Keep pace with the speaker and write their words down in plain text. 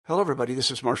Hello, everybody. This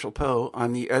is Marshall Poe.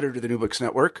 I'm the editor of the New Books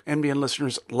Network. NBN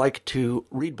listeners like to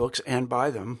read books and buy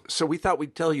them. So we thought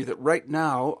we'd tell you that right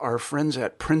now, our friends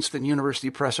at Princeton University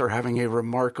Press are having a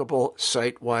remarkable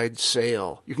site-wide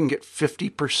sale. You can get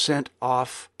 50%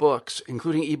 off books,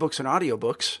 including ebooks and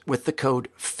audiobooks, with the code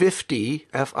 50,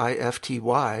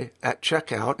 F-I-F-T-Y, at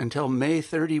checkout until May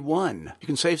 31. You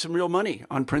can save some real money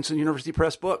on Princeton University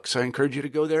Press books. I encourage you to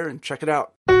go there and check it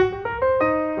out.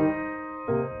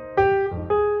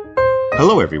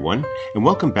 Hello, everyone, and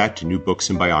welcome back to New Books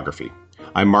in Biography.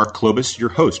 I'm Mark Klobus, your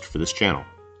host for this channel.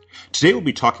 Today we'll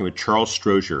be talking with Charles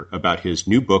Strozier about his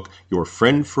new book, Your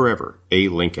Friend Forever, A.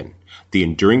 Lincoln, The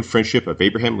Enduring Friendship of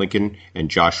Abraham Lincoln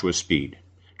and Joshua Speed.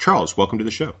 Charles, welcome to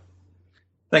the show.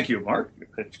 Thank you, Mark.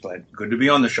 It's good to be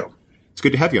on the show. It's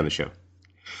good to have you on the show.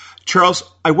 Charles,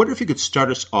 I wonder if you could start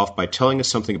us off by telling us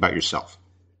something about yourself.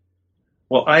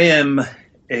 Well, I am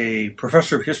a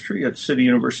professor of history at City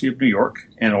University of New York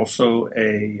and also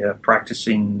a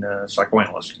practicing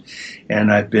psychoanalyst.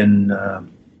 And I've been,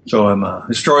 so I'm a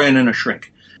historian and a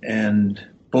shrink. And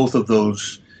both of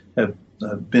those have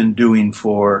been doing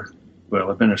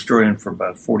I've been a historian for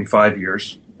about 45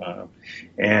 years.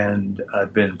 And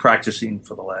I've been practicing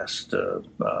for the last,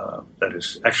 that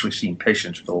is actually seeing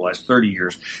patients for the last 30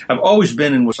 years. I've always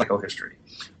been in psychohistory.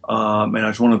 And I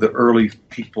was one of the early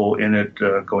people in it,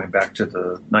 going back to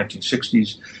the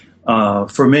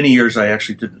 1960s. For many years, I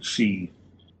actually didn't see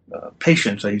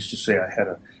patients. I used to say I had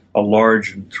a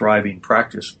large and thriving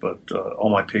practice, but all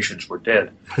my patients were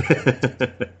dead.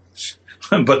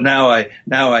 But now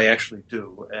I actually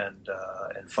do,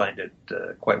 and find it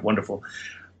quite wonderful.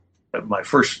 My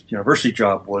first university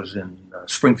job was in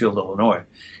Springfield, Illinois,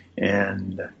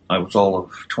 and I was all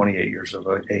of 28 years of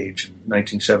age in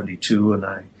 1972,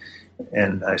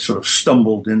 and I sort of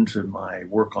stumbled into my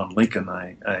work on Lincoln.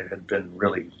 I had been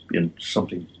really in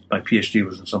something, my PhD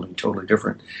was in something totally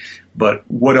different. But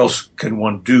what else can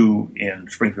one do in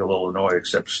Springfield, Illinois,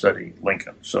 except study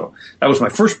Lincoln? So that was my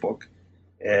first book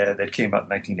that came out in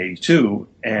 1982,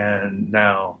 and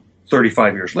now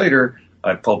 35 years later,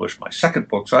 I published my second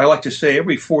book. So I like to say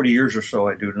every 40 years or so,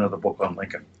 I do another book on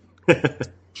Lincoln.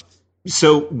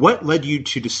 So what led you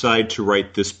to decide to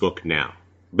write this book now?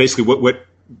 Basically, what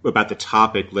about the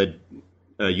topic led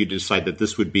you to decide that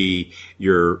this would be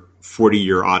your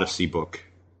 40-year Odyssey book?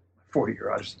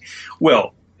 40-year Odyssey.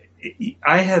 Well,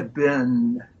 I have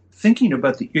been thinking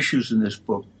about the issues in this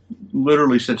book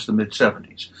literally since the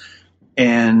mid-'70s.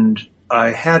 And I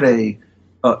had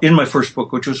in my first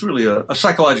book, which was really a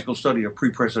psychological study of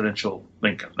pre-presidential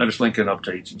Lincoln. That is Lincoln up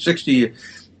to 1860,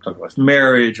 talk about his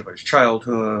marriage, about his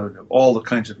childhood, all the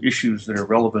kinds of issues that are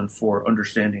relevant for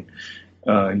understanding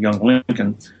young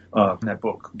Lincoln. That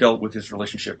book dealt with his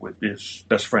relationship with his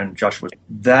best friend, Joshua.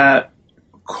 That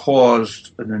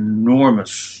caused an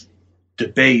enormous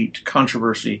debate,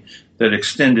 controversy that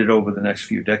extended over the next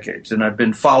few decades. And I've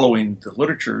been following the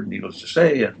literature, needless to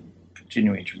say, and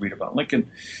continuing to read about Lincoln.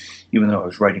 Even though I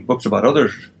was writing books about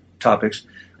other topics,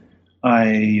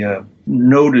 I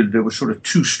noted there were sort of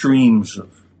two streams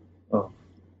of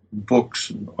books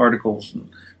and articles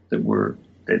that were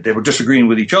disagreeing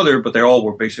with each other, but they all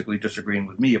were basically disagreeing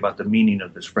with me about the meaning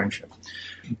of this friendship.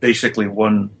 Basically,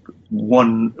 one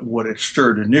what it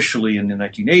stirred initially in the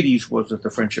 1980s was that the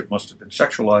friendship must have been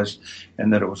sexualized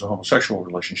and that it was a homosexual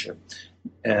relationship,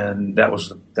 and that was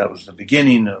the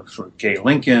beginning of sort of gay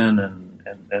Lincoln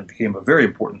and became a very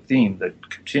important theme that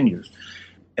continues.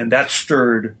 And that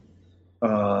stirred,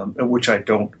 which I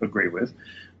don't agree with.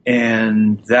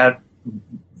 And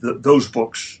those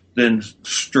books then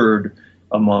stirred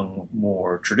among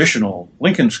more traditional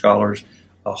Lincoln scholars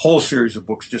a whole series of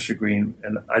books disagreeing,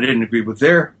 and I didn't agree with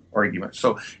their arguments.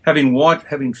 So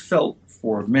having felt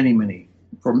for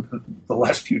for the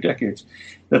last few decades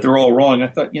that they're all wrong, I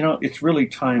thought, it's really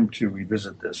time to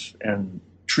revisit this and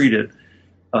treat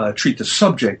the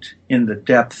subject in the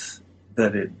depth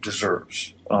that it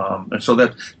deserves. And so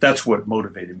that's what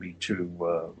motivated me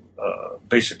to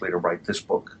basically to write this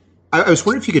book. I was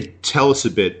wondering if you could tell us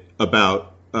a bit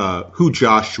about who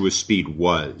Joshua Speed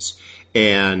was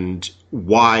and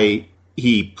why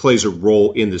he plays a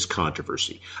role in this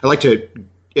controversy. I'd like to,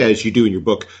 as you do in your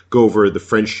book, go over the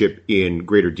friendship in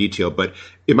greater detail, but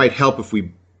it might help if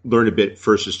we learn a bit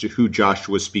first as to who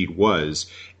Joshua Speed was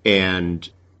and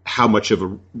how much of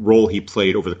a role he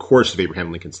played over the course of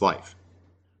Abraham Lincoln's life.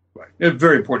 Right. A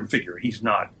very important figure. He's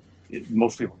not,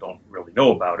 most people don't really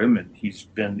know about him, and he's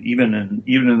been even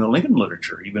in the Lincoln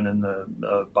literature, even in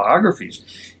the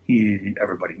biographies,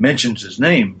 everybody mentions his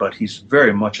name, but he's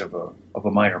very much of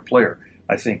a minor player.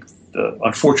 I think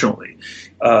unfortunately.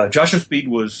 Joshua Speed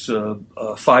was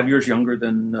 5 years younger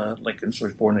than Lincoln, so he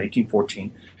was born in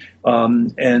 1814.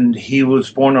 And he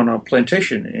was born on a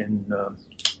plantation in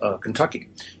Kentucky.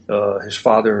 His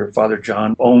father, Father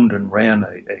John, owned and ran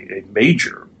a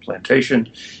major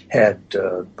plantation, had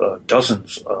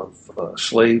dozens of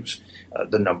slaves.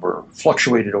 The number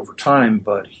fluctuated over time,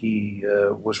 but he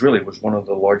was one of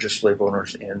the largest slave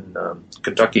owners in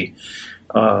Kentucky,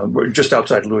 just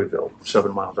outside Louisville,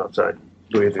 7 miles outside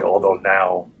Louisville, although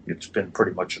now it's been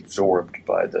pretty much absorbed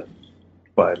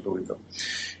by Louisville.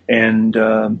 And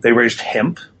they raised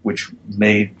hemp, which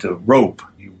made the rope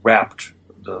you wrapped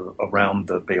around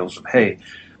the bales of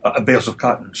bales of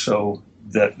cotton, so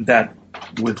that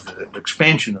with the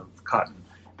expansion of cotton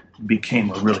became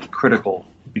a really critical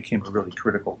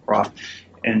crop,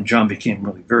 and John became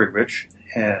really very rich,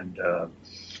 had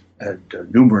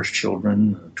numerous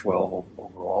children, 12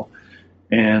 overall,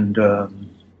 and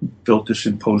built this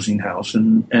imposing house.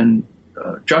 And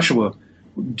Joshua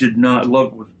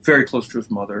was very close to his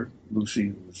mother, Lucy,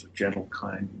 who was a gentle,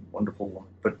 kind, wonderful woman,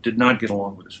 but did not get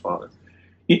along with his father.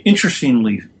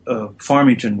 Interestingly,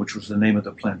 Farmington, which was the name of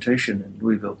the plantation in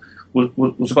Louisville,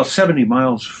 was about 70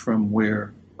 miles from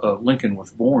where Lincoln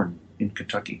was born in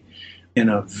Kentucky, in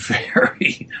a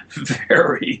very,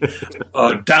 very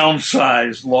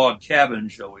downsized log cabin,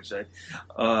 shall we say.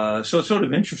 So it's sort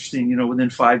of interesting, within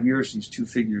 5 years, these two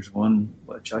figures, one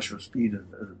Joshua Speed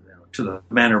to the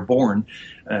manor born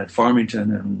at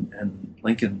Farmington, and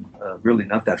Lincoln really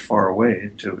not that far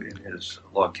away in his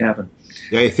log cabin.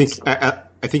 Yeah,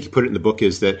 I think you put it in the book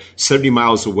is that 70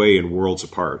 miles away and worlds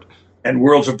apart. And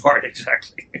worlds apart,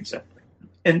 exactly.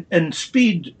 And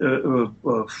Speed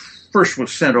first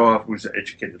was sent off, was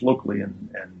educated locally and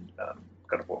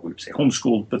kind of what we would say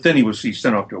homeschooled, but then he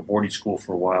sent off to a boarding school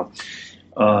for a while.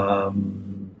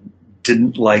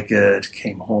 Didn't like it,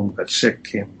 came home, got sick,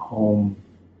 came home.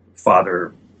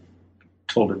 Father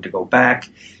told him to go back.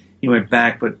 He went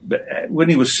back, but when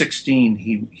he was 16,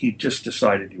 he just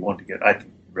decided he wanted to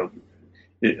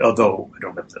although I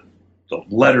don't have the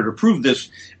letter to prove this,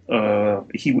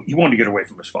 he wanted to get away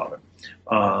from his father.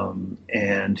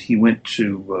 And he went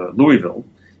to Louisville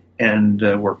and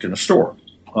worked in a store,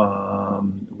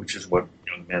 which is what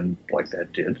young men like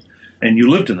that did. And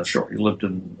you lived in the store. You lived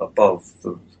above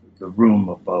the room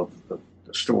above the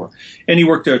store. And he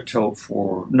worked there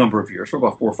for a number of years, for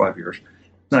about 4 or 5 years.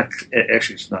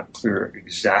 It's not clear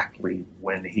exactly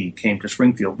when he came to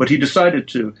Springfield, but he decided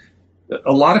to.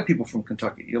 A lot of people from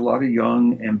Kentucky, a lot of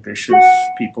young, ambitious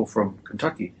people from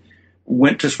Kentucky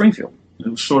went to Springfield. It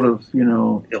was sort of,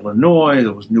 Illinois.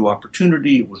 There was new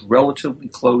opportunity. It was relatively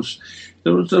close.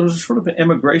 There was sort of an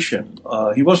emigration.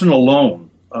 He wasn't alone,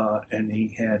 and he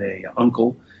had an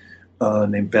uncle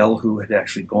named Bell who had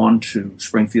actually gone to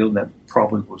Springfield. That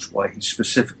probably was why he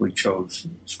specifically chose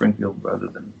Springfield rather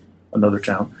than another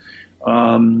town,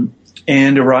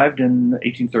 and arrived in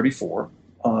 1834.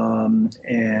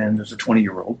 And as a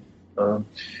 20-year-old,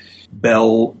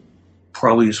 Bell,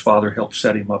 probably his father helped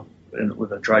set him up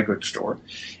with a dry goods store,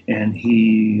 and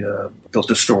he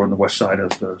built a store on the west side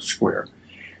of the square.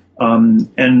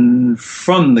 And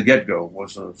from the get-go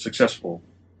was a successful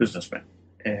businessman,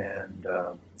 and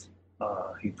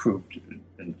he proved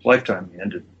in his lifetime.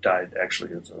 He died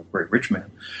actually as a very rich man,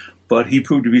 but he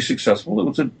proved to be successful.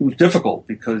 It was difficult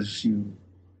because you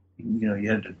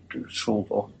had to sold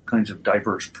all kinds of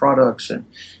diverse products, and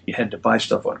you had to buy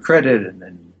stuff on credit, and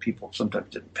then people sometimes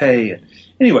didn't pay. And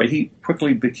anyway, he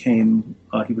quickly became,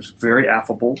 he was very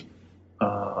affable,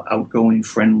 outgoing,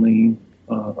 friendly,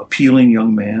 appealing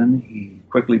young man. He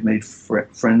quickly made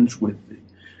friends with the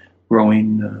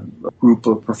growing group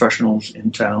of professionals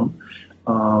in town,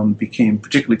 became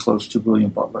particularly close to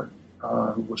William Butler,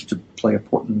 who was to play an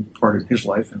important part in his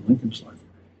life and Lincoln's life.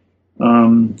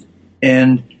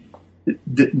 And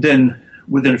then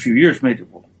within a few years,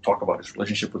 we'll talk about his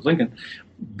relationship with Lincoln,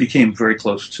 became very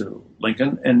close to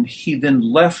Lincoln, and he then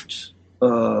left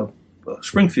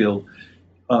Springfield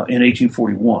in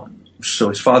 1841. So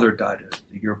his father died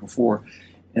the year before,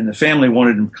 and the family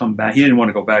wanted him to come back. He didn't want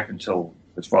to go back until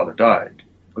his father died,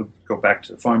 go back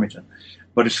to Farmington.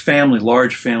 But his family,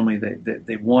 large family,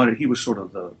 they wanted, he was sort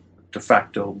of the de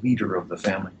facto leader of the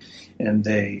family, and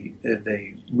they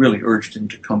really urged him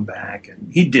to come back, and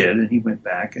he did, and he went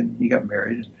back, and he got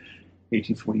married in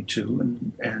 1842,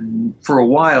 and for a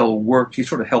while he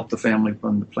sort of helped the family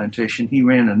run the plantation. He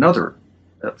ran another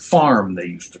farm, they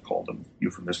used to call them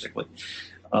euphemistically,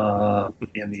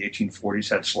 in the 1840s,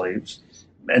 had slaves,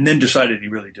 and then decided he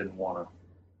really didn't want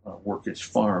to work his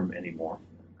farm anymore,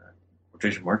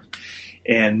 quotation marks,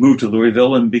 and moved to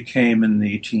Louisville and became in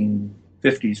the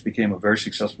 50s, became a very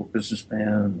successful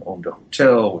businessman, owned a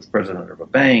hotel, was president of a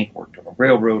bank, worked on a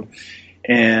railroad,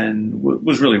 and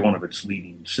was really one of its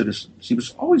leading citizens. He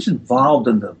was always involved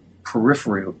in the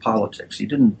periphery of politics. He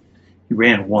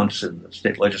ran once in the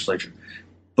state legislature,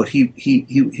 but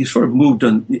he sort of moved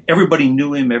on. Everybody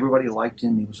knew him. Everybody liked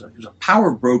him. He was a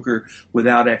power broker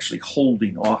without actually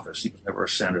holding office. He was never a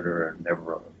senator and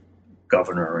never a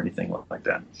governor or anything like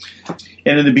that.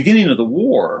 And in the beginning of the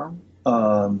war,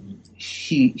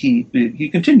 he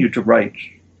continued to write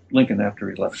Lincoln after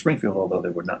he left Springfield, although they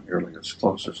were not nearly as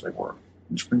close as they were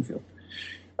in Springfield.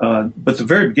 But the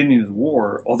very beginning of the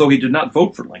war, although he did not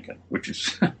vote for Lincoln, which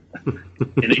is in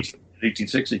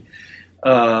 1860,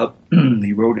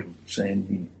 he wrote him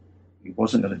saying he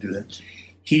wasn't going to do that.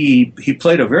 He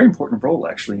played a very important role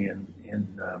actually in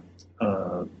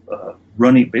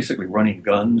running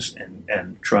guns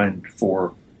and trying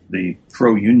for the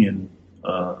pro-union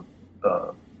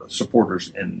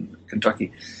supporters in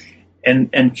Kentucky,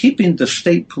 and keeping the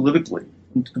state politically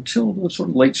until the sort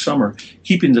of late summer,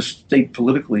 keeping the state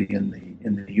politically in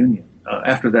the Union.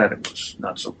 After that, it was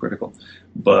not so critical.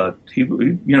 But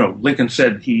Lincoln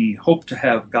said he hoped to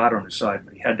have God on his side,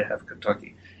 but he had to have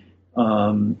Kentucky.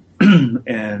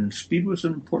 And Speed was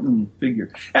an important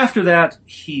figure. After that,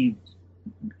 he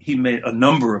made a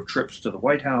number of trips to the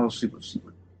White House. He would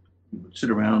sit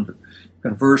around and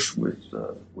converse with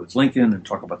Lincoln and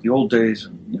talk about the old days.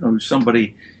 And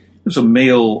somebody. He was a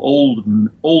male,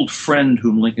 old friend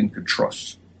whom Lincoln could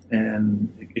trust,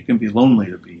 and it can be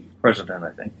lonely to be president, I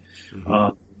think.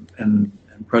 Mm-hmm. And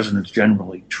presidents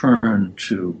generally turn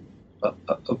to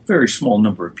a very small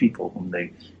number of people whom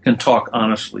they can talk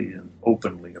honestly and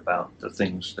openly about the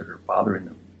things that are bothering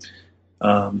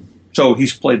them. So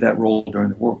he's played that role during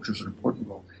the war, which was an important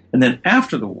role. And then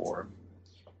after the war,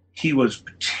 he was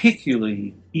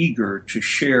particularly eager to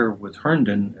share with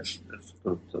Herndon, as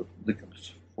the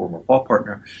Lincoln's former law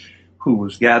partner, who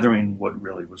was gathering what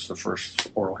really was the first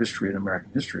oral history in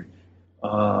American history,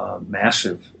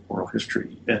 massive oral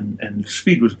history. And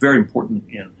Speed was very important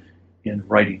in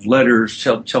writing letters,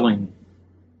 telling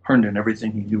Herndon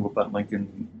everything he knew about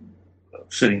Lincoln,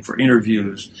 sitting for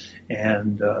interviews,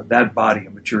 and that body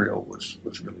of material was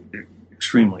really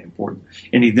extremely important.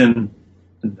 And he then,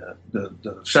 in the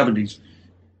 70s,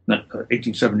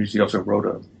 1870s, he also wrote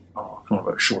a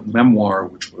short memoir,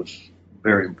 which was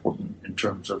very important in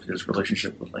terms of his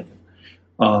relationship with Lincoln.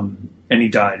 And he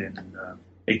died in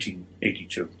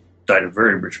 1882. Died a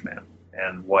very rich man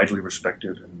and widely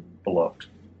respected and beloved.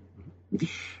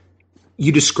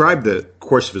 You described the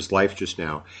course of his life just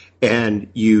now, and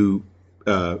you,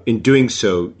 in doing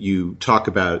so, you talk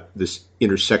about this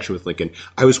intersection with Lincoln.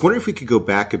 I was wondering if we could go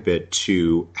back a bit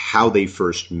to how they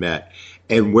first met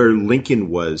and where Lincoln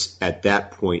was at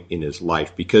that point in his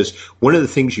life. Because one of the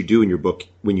things you do in your book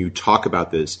when you talk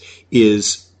about this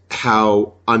is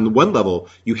how, on the one level,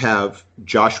 you have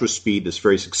Joshua Speed, this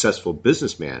very successful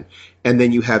businessman, and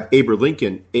then you have Abe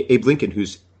Lincoln,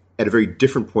 who's at a very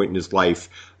different point in his life,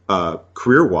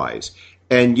 career-wise.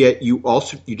 And yet you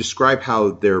describe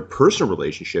how their personal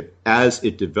relationship, as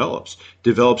it develops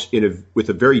with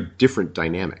a very different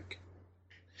dynamic.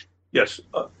 Yes.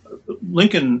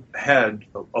 Lincoln had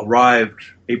arrived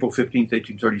April 15th,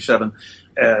 1837,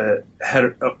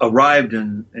 had arrived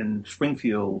in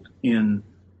Springfield in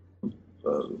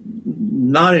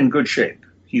not in good shape.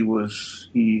 He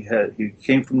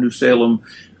came from New Salem.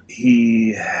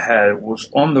 He was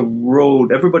on the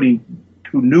road. Everybody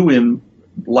who knew him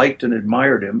liked and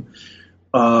admired him,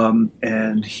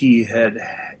 and he had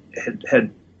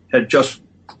just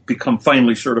become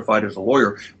finally certified as a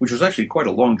lawyer, which was actually quite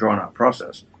a long, drawn-out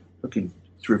process. Took him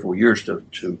 3 or 4 years to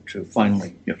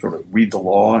finally sort of read the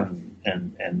law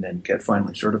and then get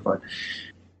finally certified.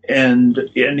 And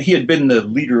he had been the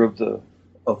leader of the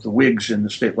Whigs in the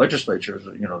state legislatures.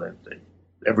 That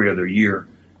every other year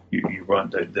you run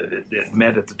that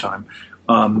met at the time,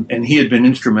 and he had been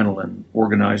instrumental in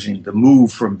organizing the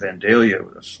move from Vandalia,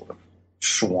 a sort of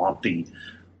swampy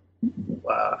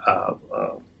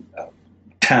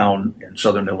town in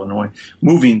southern Illinois,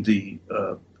 moving the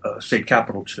state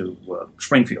capital to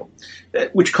Springfield,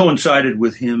 which coincided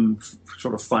with him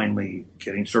sort of finally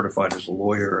getting certified as a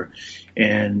lawyer,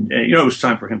 and it was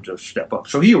time for him to step up.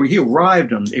 So he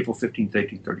arrived on April 15th,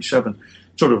 1837,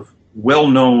 sort of well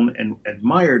known and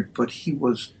admired, but he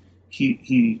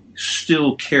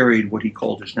still carried what he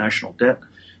called his national debt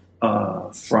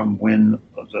from when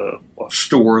a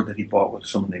store that he bought with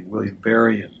someone named William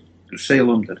Berry in New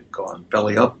Salem that had gone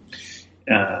belly up.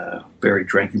 Berry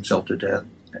drank himself to death,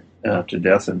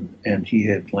 and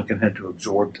Lincoln had to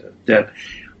absorb the debt.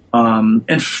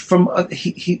 And from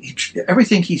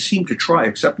everything he seemed to try,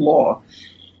 except law,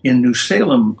 in New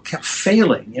Salem, kept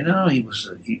failing.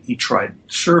 He tried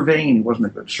surveying, he wasn't a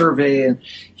good surveyor.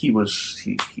 He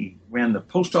ran the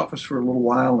post office for a little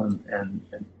while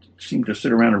and seemed to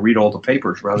sit around and read all the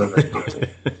papers rather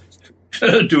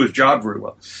than do his job very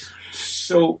well.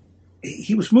 So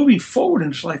he was moving forward in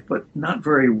his life, but not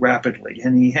very rapidly.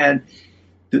 And he had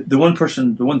the one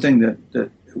thing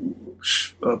that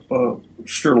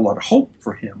stirred a lot of hope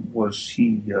for him was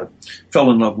he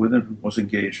fell in love with and was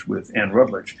engaged with Anne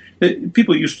Rutledge.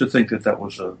 People used to think that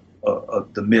was the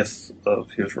myth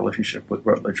of his relationship with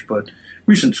Rutledge, but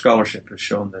recent scholarship has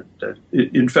shown that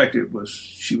in fact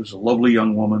she was a lovely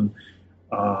young woman.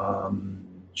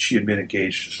 She had been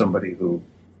engaged to somebody who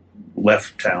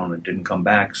left town and didn't come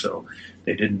back, so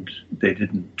they didn't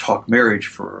talk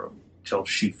marriage until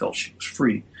she felt she was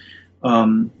free.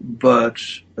 But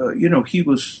he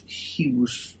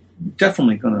was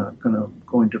definitely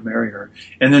going to marry her.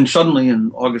 And then suddenly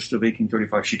in August of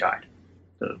 1835, she died.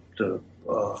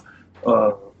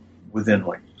 Within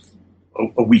like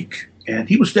a week, and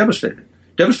he was devastated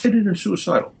and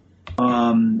suicidal.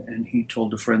 And he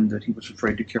told a friend that he was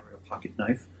afraid to carry a pocket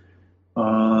knife.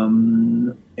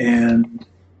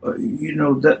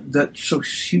 So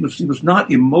he was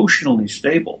not emotionally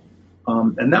stable.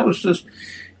 And that was just,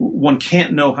 one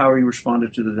can't know how he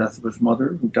responded to the death of his mother,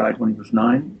 who died when he was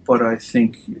 9. But I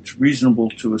think it's reasonable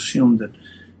to assume that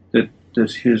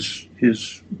his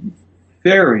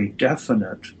very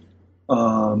definite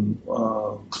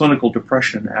clinical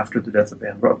depression after the death of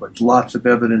Anne Rutledge, lots of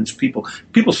evidence. People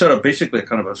set up basically a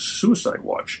kind of a suicide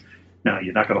watch. Now,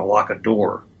 you're not going to lock a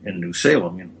door in New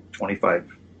Salem,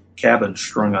 25 cabins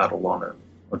strung out along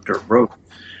a dirt road.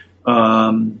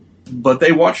 But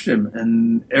they watched him,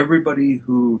 and everybody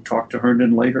who talked to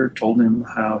Herndon later told him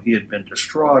how he had been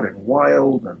distraught and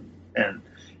wild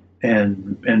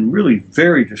and really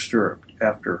very disturbed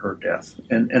after her death.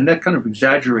 And that kind of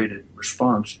exaggerated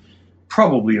response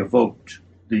probably evoked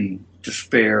the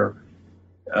despair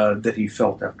that he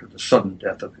felt after the sudden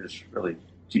death of his really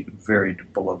very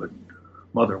beloved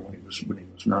mother when he was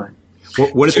 9. Well,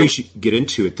 one of the things you get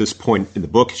into at this point in the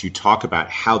book is you talk about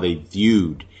how they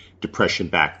viewed depression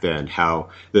back then, how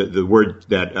the word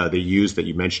that they used that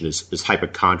you mentioned is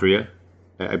hypochondria,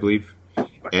 I believe,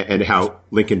 and how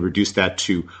Lincoln reduced that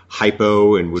to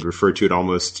hypo and would refer to it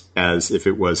almost as if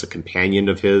it was a companion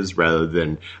of his rather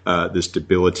than this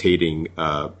debilitating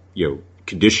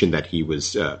condition that he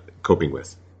was coping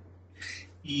with.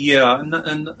 Yeah,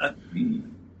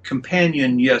 and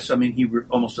companion, yes. I mean, he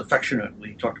almost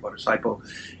affectionately talked about his hypo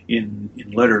in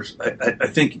letters. I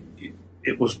think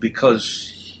it was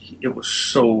because it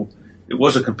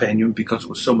was a companion because it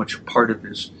was so much a part of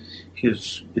his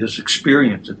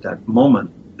experience at that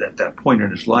moment, at that point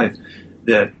in his life,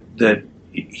 that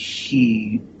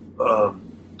he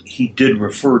did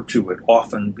refer to it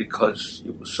often because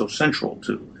it was so central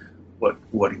to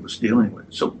what he was dealing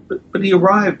with. So, but he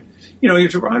arrived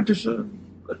as a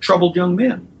troubled young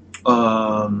man,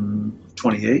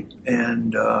 28,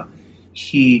 and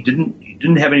he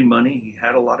didn't have any money. He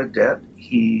had a lot of debt.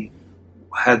 He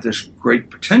had this great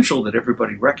potential that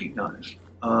everybody recognized,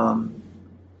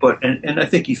 but I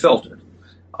think he felt it.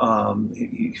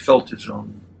 He felt his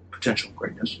own potential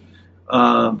greatness,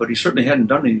 but he certainly hadn't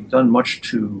done much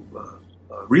to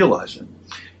realize it.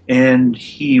 And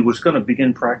he was going to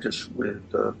begin practice with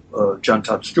John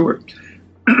Todd Stewart,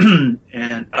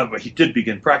 and he did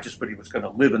begin practice, but he was going to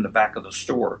live in the back of the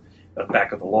store,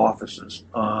 back of the law offices.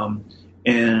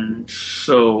 And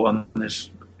so on this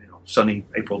sunny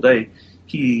April day,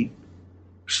 he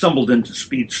stumbled into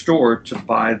Speed's store to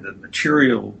buy the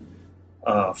material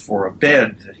for a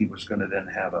bed that he was going to then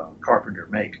have a carpenter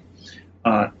make.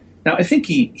 Now, I think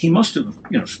he must have,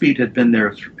 Speed had been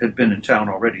in town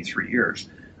already 3 years,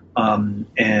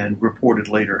 and reported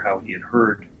later how he had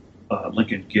heard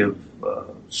Lincoln give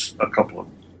a couple of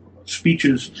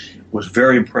speeches, was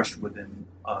very impressed with him,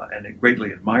 and it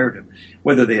greatly admired him.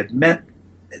 Whether they had met,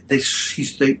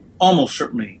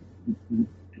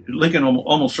 Lincoln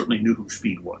almost certainly knew who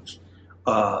Speed was.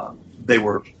 They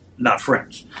were not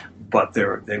friends, but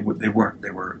they weren't.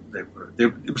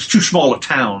 It was too small a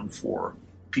town for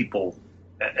people,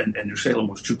 and New Salem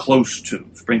was too close to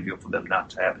Springfield for them not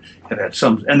to have had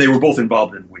some. And they were both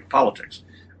involved in Whig politics,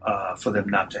 for them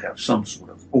not to have some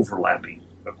sort of overlapping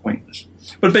acquaintance.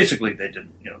 But basically, they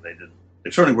didn't.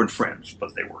 They certainly weren't friends,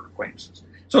 but they were acquaintances.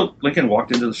 So Lincoln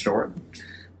walked into the store,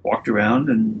 walked around,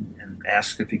 and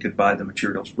asked if he could buy the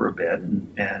materials for a bed,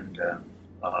 and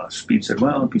Speed said,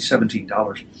 "Well, it'd be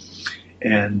 $17."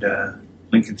 And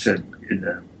Lincoln said, in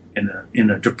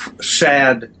a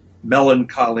sad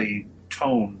melancholy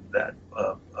tone that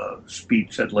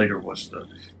Speed said later was the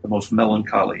most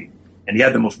melancholy, and he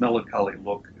had the most melancholy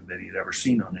look that he'd ever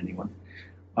seen on anyone.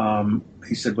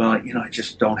 He said, well, I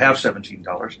just don't have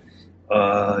 $17.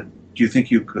 Do you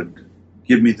think you could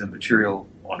give me the material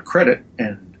on credit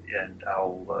and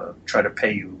I'll try to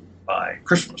pay you by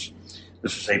Christmas?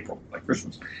 This is April, by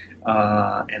Christmas.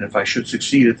 And if I should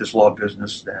succeed at this law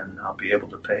business, then I'll be able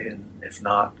to pay. And if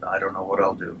not, I don't know what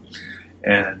I'll do.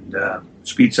 And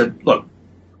Speed said, look,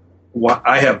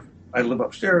 I live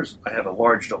upstairs. I have a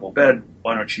large double bed.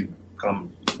 Why don't you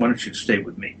stay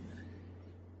with me?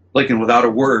 Lincoln, without a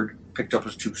word, picked up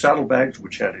his 2 saddlebags,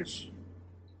 which had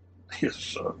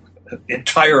his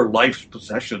entire life's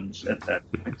possessions at that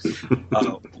point,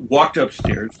 walked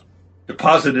upstairs,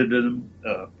 deposited them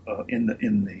in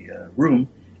the room,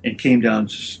 and came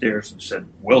downstairs and said,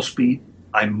 well, Speed,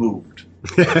 I moved.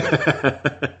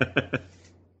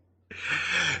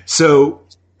 So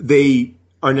they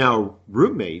are now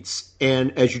roommates,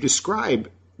 and as you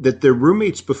describe, that they're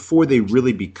roommates before they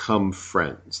really become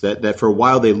friends, that for a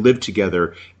while they live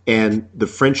together, and the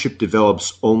friendship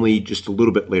develops only just a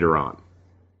little bit later on.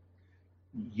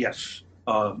 Yes.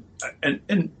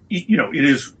 And it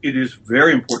is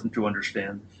very important to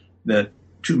understand that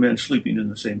 2 men sleeping in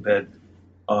the same bed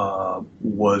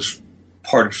was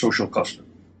part of social custom.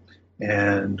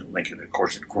 And Lincoln, of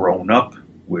course, had grown up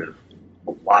with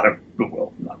a lot of,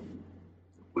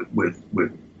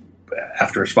 with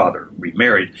after his father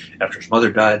remarried, after his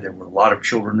mother died, there were a lot of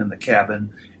children in the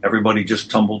cabin. Everybody just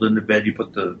tumbled into bed. You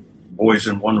put the boys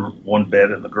in one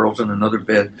bed and the girls in another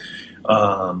bed.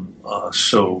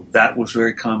 So that was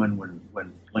very common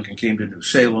when Lincoln came to New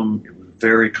Salem. It was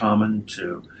very common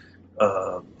to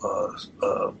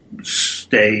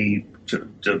stay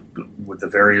with the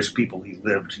various people he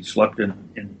lived. He slept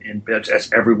in beds,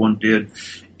 as everyone did.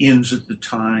 Inns at the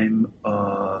time,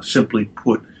 simply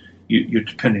put, you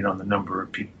depending on the number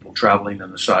of people traveling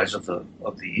and the size of the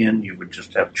inn, you would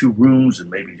just have 2 rooms and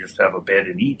maybe just have a bed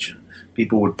in each, and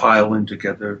people would pile in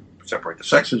together, separate the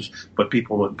sexes, but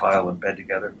people would pile in bed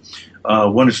together.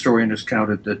 One historian has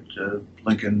counted that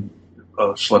Lincoln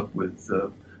slept with,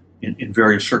 in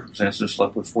various circumstances,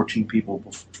 slept with 14 people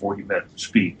before he met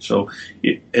Speed. So,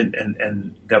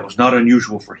 and that was not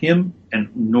unusual for him, and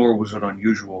nor was it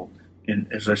unusual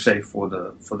as I say, for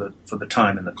the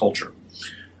time and the culture.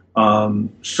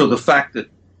 So the fact that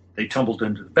they tumbled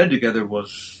into the bed together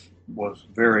was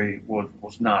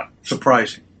not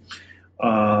surprising.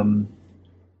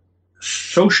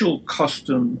 Social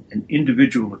custom and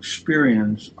individual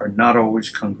experience are not always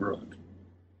congruent.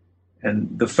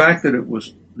 And the fact that it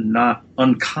was not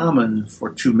uncommon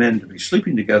for 2 men to be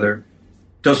sleeping together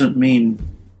doesn't mean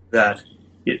that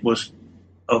it was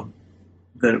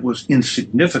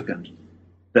insignificant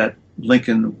that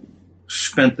Lincoln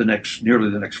spent nearly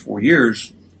the next 4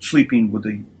 years sleeping with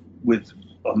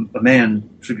a man,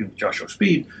 sleeping with Joshua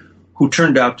Speed, who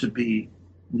turned out to be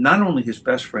not only his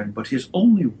best friend, but his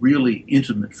only really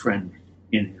intimate friend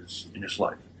in his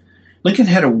life. Lincoln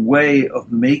had a way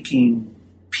of making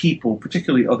people,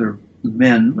 particularly other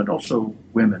men, but also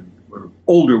women,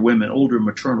 older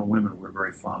maternal women, were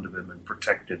very fond of him and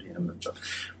protected him and stuff.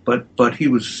 But he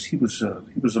was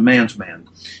a man's man,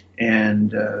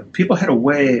 and people had a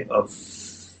way of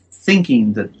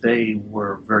thinking that they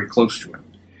were very close to him,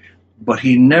 but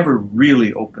he never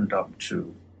really opened up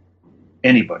to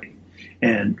anybody.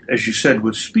 And as you said,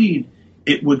 with Speed,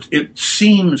 it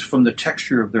seems from the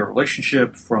texture of their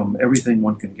relationship, from everything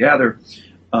one can gather.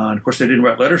 And of course, they didn't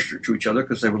write letters to each other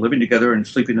because they were living together and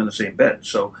sleeping in the same bed.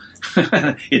 So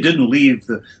it didn't leave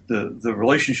the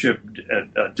relationship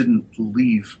didn't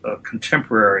leave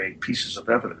contemporary pieces of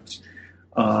evidence.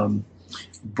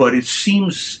 But it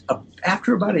seems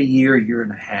after about a year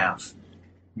and a half,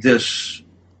 the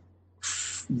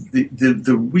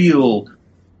real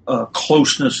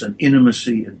closeness and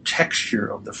intimacy and texture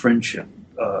of the friendship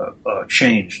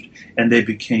changed, and they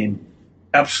became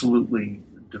absolutely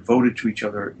devoted to each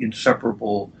other,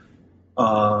 inseparable.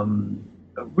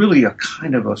 Really a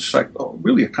kind of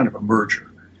a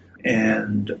merger,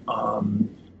 and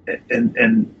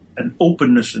an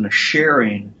openness and a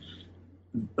sharing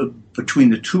between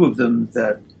the two of them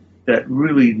that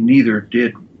really neither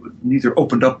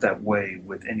opened up that way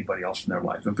with anybody else in their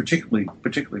life, and particularly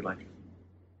Lincoln.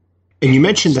 And you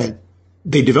mentioned that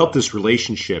they developed this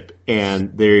relationship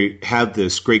and they have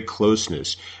this great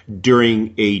closeness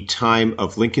during a time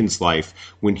of Lincoln's life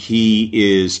when he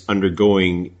is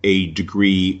undergoing a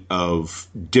degree of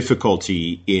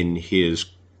difficulty in his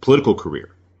political career.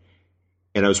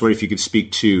 And I was wondering if you could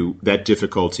speak to that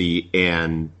difficulty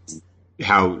and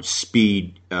how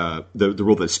Speed, the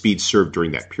role that Speed served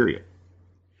during that period.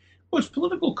 Well, his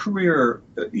political career,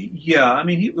 yeah, I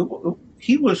mean,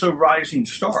 he was a rising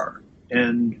star,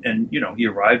 and he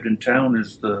arrived in town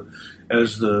as the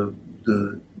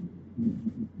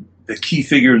key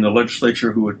figure in the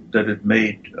legislature that had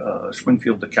made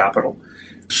Springfield the capital.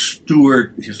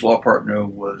 Stewart, his law partner,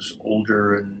 was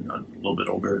older and a little bit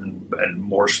older and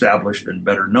more established and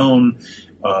better known.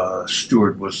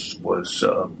 Stewart was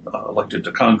elected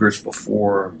to Congress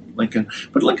before Lincoln,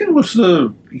 but Lincoln was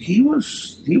the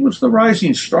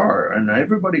rising star, and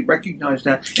everybody recognized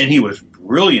that. And he was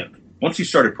brilliant. Once he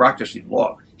started practicing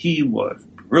law, he was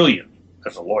brilliant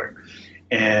as a lawyer,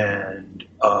 and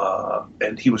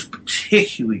he was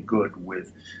particularly good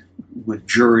with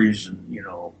juries and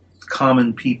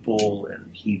common people,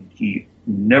 and he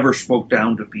never spoke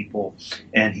down to people,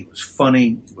 and he was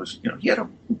funny. He had an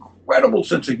incredible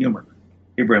sense of humor.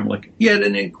 Abraham Lincoln. He had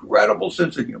an incredible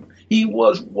sense of humor. He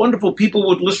was wonderful. People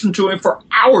would listen to him for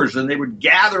hours, and they would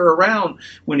gather around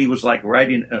when he was like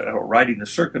riding the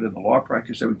circuit in the law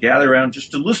practice. They would gather around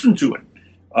just to listen to him.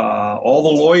 All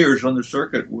the lawyers on the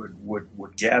circuit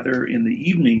would gather in the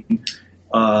evening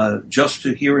just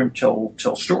to hear him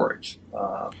tell stories.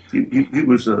 He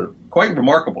was quite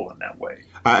remarkable in that way.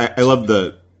 I love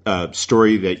the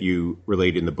story that you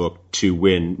relate in the book to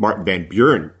when Martin Van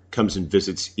Buren comes and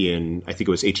visits in, I think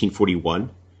it was 1841,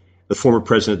 the former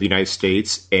president of the United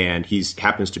States, and he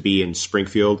happens to be in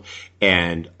Springfield,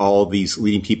 and all these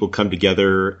leading people come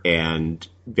together, and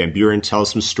Van Buren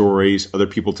tells some stories, other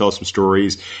people tell some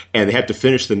stories, and they have to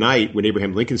finish the night when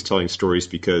Abraham Lincoln's telling stories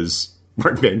because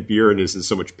Martin Van Buren is in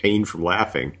so much pain from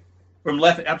laughing. From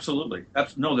laughing, absolutely.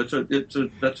 No, that's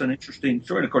an interesting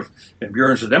story. And of course, Van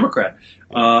Buren's a Democrat,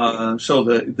 so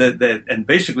and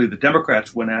basically the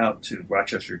Democrats went out to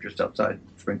Rochester, just outside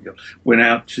Springfield, went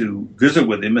out to visit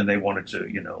with him, and they wanted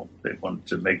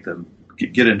to make them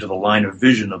get into the line of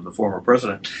vision of the former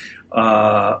president,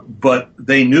 but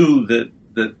they knew that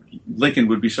Lincoln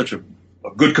would be such a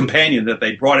good companion that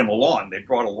they brought him along. They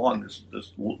brought along this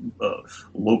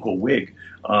local Whig,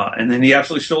 and then he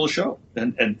absolutely stole the show.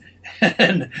 And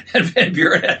Van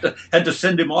Buren had to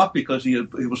send him off because he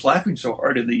was laughing so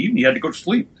hard in the evening he had to go to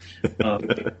sleep.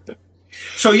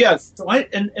 So yeah,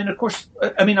 of course,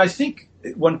 I mean, I think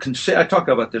one can say, I talk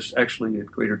about this actually at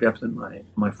greater depth in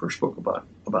my first book about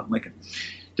Lincoln,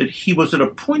 that he was at a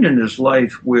point in his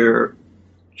life where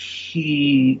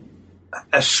he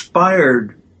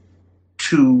aspired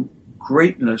to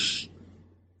greatness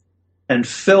and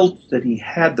felt that he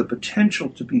had the potential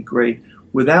to be great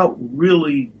without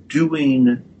really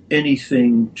doing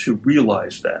anything to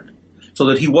realize that. So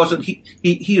that he wasn't,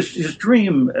 his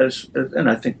dream and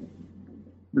I think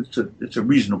it's a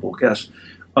reasonable guess.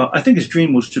 I think his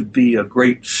dream was to be a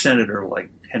great senator like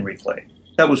Henry Clay.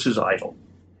 That was his idol,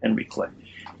 Henry Clay.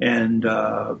 And,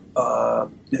 but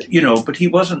he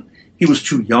was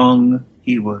too young.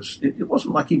 It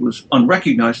wasn't like he was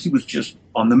unrecognized. He was just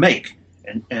on the make.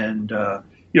 And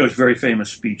his very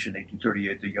famous speech in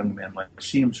 1838, the Young Man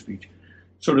Lyceum speech,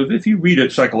 sort of, if you read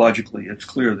it psychologically, it's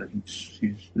clear that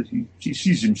he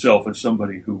sees himself as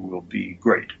somebody who will be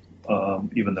great,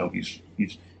 even though he's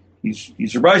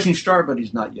a rising star, but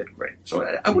he's not yet great. So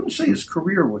I wouldn't say his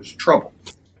career was troubled.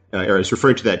 I was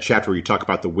referring to that chapter where you talk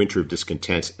about the winter of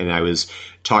discontent, and I was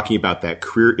talking about that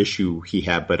career issue he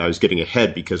had, but I was getting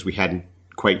ahead because we hadn't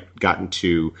quite gotten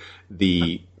to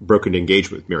the broken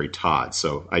engagement with Mary Todd.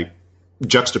 So I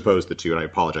juxtaposed the two, and I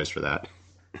apologize for that.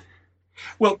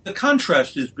 Well, the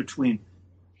contrast is between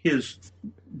his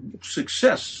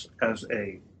success as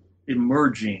a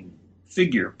emerging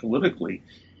figure politically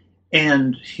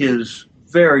and his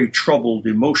very troubled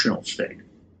emotional state.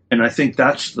 And I think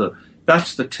that's the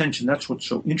tension. That's what's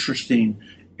so interesting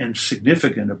and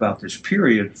significant about this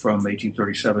period from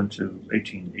 1837 to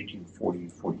 1840,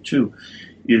 42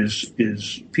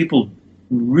 is people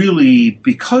really,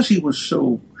 because he was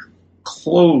so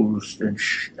closed and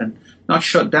not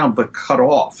shut down, but cut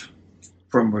off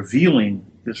from revealing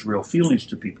his real feelings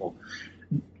to people.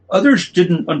 Others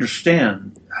didn't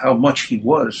understand how much he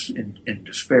was in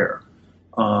despair,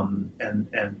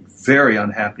 and very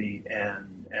unhappy and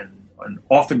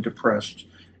often depressed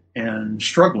and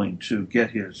struggling to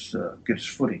get his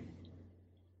footing.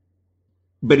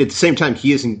 But at the same time,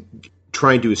 he isn't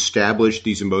trying to establish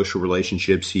these emotional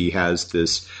relationships. He has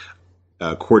this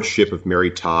courtship of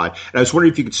Mary Todd. And I was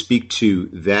wondering if you could speak to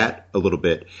that a little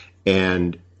bit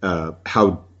and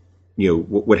how,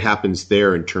 what happens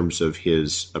there in terms of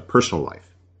his personal life.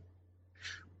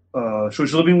 So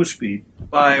he's living with Speed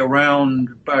by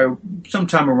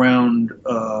sometime around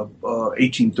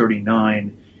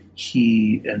 1839.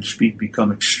 he and Speed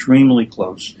become extremely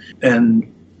close,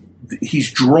 and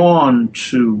he's drawn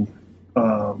to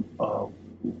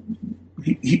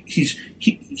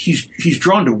he's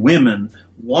drawn to women,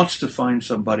 wants to find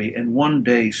somebody, and one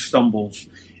day stumbles,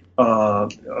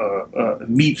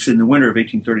 meets in the winter of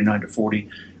 1839 to 40,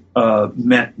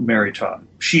 met Mary Todd.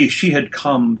 She had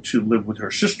come to live with her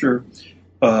sister,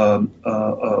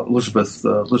 Elizabeth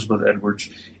Edwards,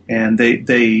 and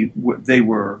they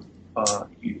were,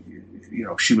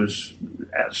 she was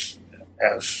as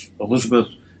Elizabeth.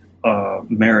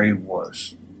 Mary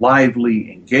was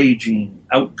lively, engaging,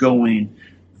 outgoing,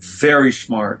 very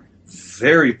smart,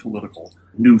 very political,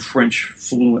 knew French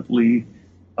fluently,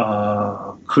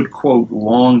 could quote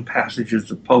long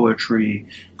passages of poetry,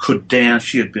 could dance.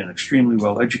 She had been extremely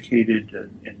well educated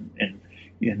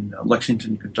in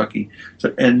Lexington, Kentucky.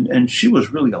 So, and she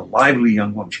was really a lively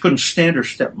young woman. She couldn't stand her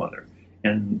stepmother,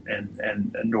 and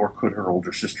nor could her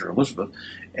older sister Elizabeth.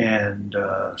 And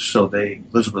so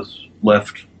Elizabeth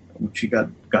left when she got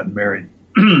married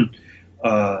to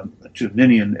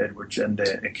Ninian Edwards, and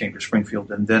it came to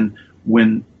Springfield. And then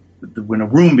when a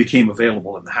room became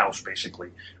available in the house,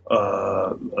 basically,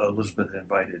 Elizabeth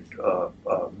invited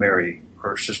Mary,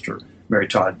 her sister, Mary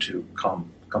Todd, to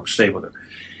come stay with her.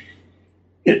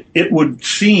 It would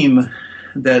seem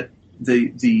that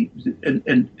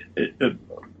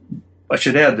I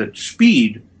should add that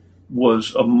Speed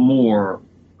was a more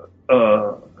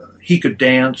he could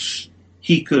dance.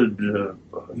 He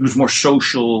was more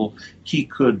social. He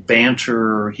could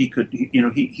banter. He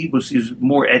was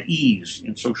more at ease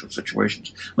in social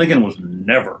situations. Lincoln was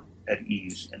never at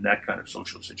ease in that kind of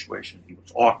social situation. He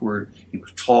was awkward. He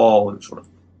was tall. He was sort of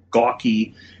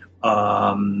gawky.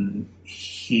 In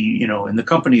the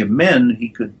company of men, he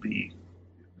could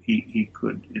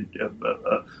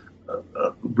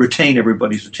retain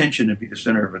everybody's attention and be the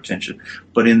center of attention.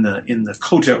 But in the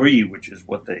coterie, which is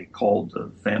what they called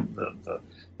the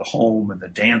home and the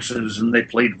dances, and they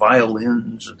played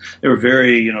violins. And they were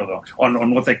very,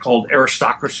 on what they called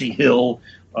Aristocracy Hill,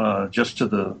 just to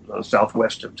the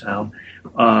southwest of town,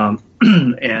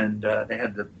 and they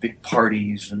had the big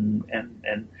parties, and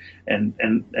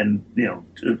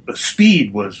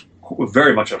Speed was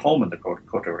very much at home in the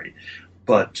coterie,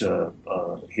 but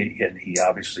he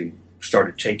obviously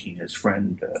started taking his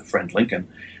friend Lincoln.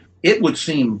 It would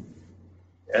seem,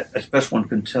 as best one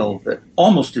can tell, that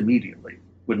almost immediately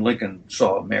when Lincoln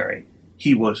saw Mary,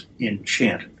 he was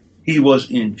enchanted. He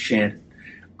was enchanted.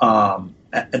 On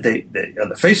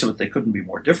the face of it, they couldn't be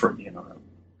more different.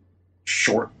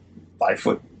 Short,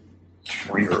 5'3"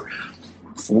 or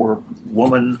 4"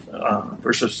 woman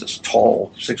versus this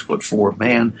tall 6'4"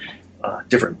 man.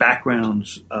 Different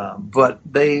backgrounds, but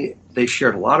they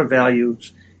shared a lot of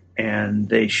values, and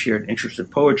they shared interest in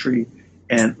poetry,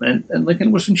 and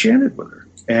Lincoln was enchanted with her.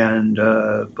 And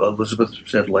Elizabeth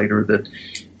said later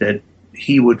that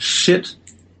he would sit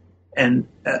and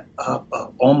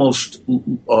almost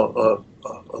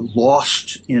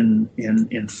lost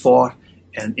in thought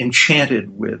and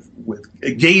enchanted with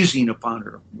gazing upon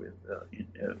her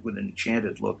with an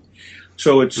enchanted look.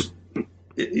 So it's.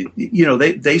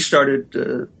 They started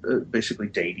basically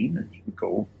dating, and he would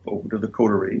go over to the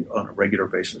coterie on a regular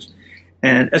basis.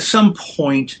 And at some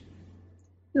point,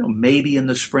 maybe in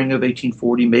the spring of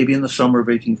 1840, maybe in the summer of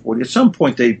 1840, at some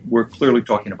point they were clearly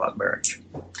talking about marriage.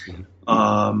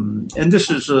 And this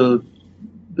is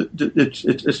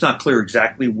it's not clear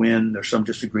exactly when. There's some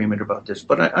disagreement about this,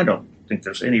 but I don't think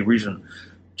there's any reason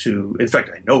to. In fact,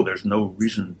 I know there's no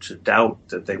reason to doubt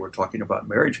that they were talking about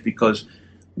marriage, because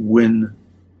when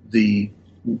they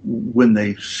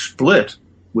split,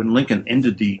 when Lincoln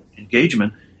ended the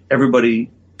engagement,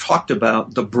 everybody talked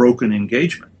about the broken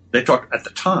engagement. They talked at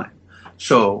the time.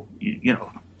 So, you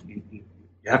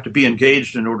have to be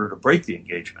engaged in order to break the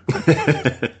engagement.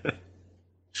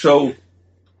 So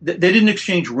they didn't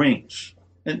exchange rings.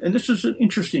 And this is an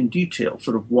interesting detail,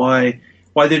 sort of why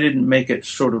they didn't make it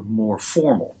sort of more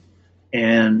formal.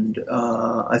 And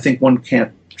I think one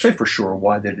can't say for sure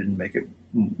why they didn't make it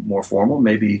more formal.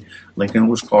 Maybe Lincoln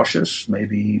was cautious.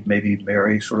 Maybe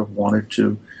Mary sort of wanted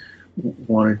to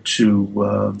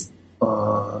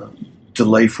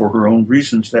delay for her own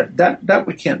reasons. That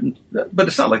we can't. But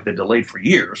it's not like they delayed for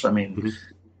years. I mean,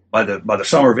 by the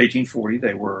summer of 1840,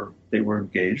 they were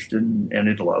engaged and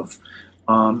in love,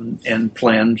 and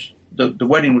planned. The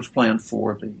wedding was planned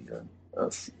for the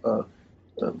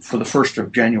 1st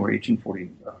of January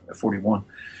 1841,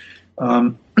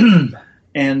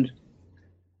 and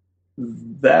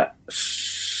that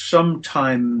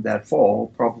sometime that fall,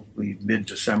 probably mid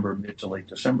to late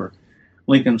December,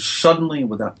 Lincoln suddenly,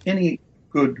 without any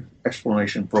good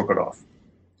explanation, broke it off.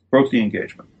 broke the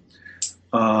engagement.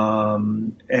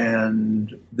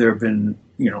 And there have been,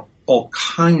 all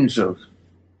kinds of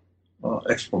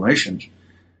explanations.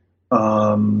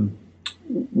 Why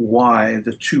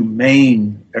the two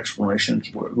main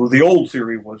explanations were, well, the old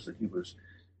theory was that he was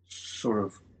sort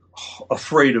of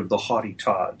afraid of the haughty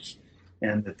Todds,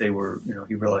 and that they were,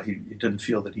 he realized he didn't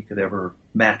feel that he could ever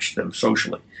match them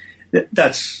socially.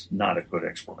 That's not a good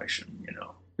explanation.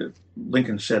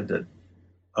 Lincoln said that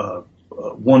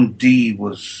 1D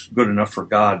was good enough for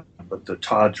God, but the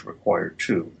Todds required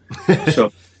 2.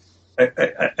 So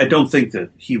I don't think that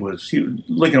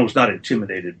Lincoln was not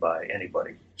intimidated by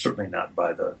anybody, certainly not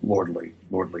by the lordly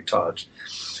Todds.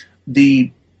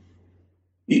 The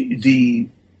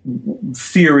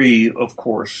theory, of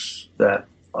course, that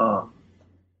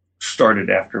started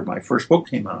after my first book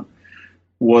came out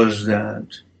was that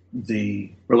the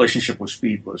relationship with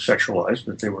Speed was sexualized,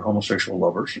 that they were homosexual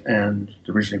lovers, and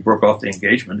the reason he broke off the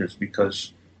engagement is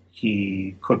because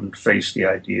he couldn't face the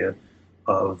idea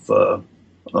of,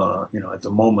 at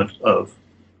the moment of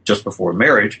just before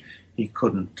marriage, he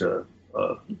couldn't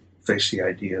face the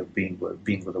idea of being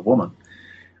with a woman.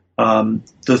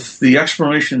 The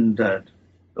explanation that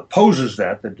opposes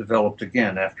that developed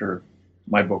again after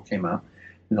my book came out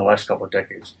in the last couple of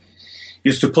decades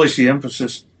is to place the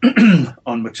emphasis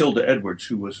on Matilda Edwards,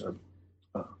 who was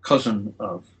a cousin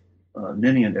of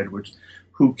Ninian Edwards,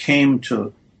 who came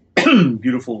to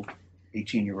beautiful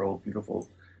 18-year-old, beautiful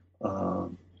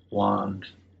blonde,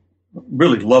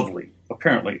 really lovely,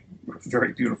 apparently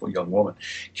very beautiful young woman,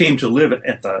 came to live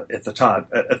at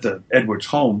the Edwards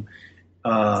home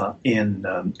in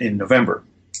November,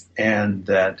 and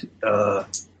that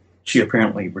she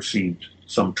apparently received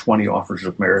some 20 offers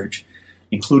of marriage,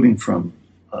 including from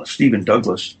Stephen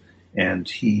Douglas, and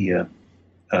she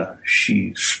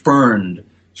spurned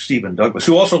Stephen Douglas,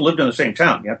 who also lived in the same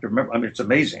town. You have to remember, it's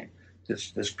amazing,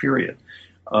 this period,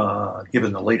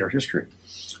 given the later history.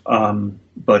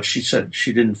 But she said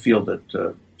she didn't feel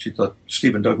that, she thought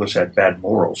Stephen Douglas had bad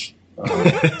morals,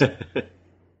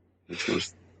 which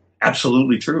was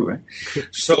absolutely true, right?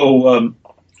 So,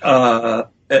 the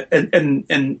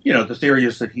theory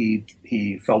is that he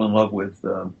fell in love with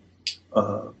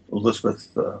Elizabeth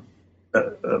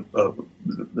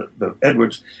the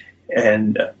Edwards,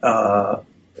 and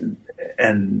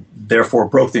therefore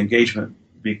broke the engagement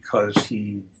because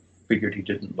he figured he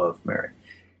didn't love Mary.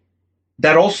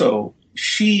 That also,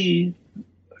 she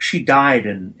died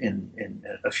in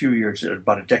a few years,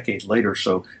 about a decade later,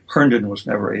 so Herndon was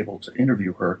never able to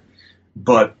interview her,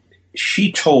 but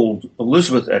she told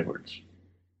Elizabeth Edwards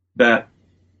that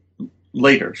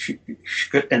later,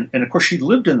 and of course she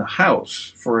lived in the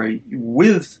house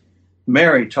with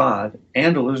Mary Todd,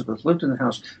 and Elizabeth lived in the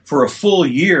house for a full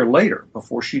year later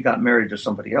before she got married to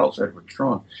somebody else, Edward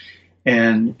Strong.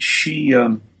 And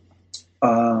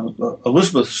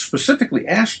Elizabeth specifically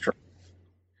asked her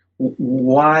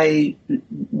what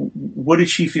did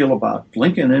she feel about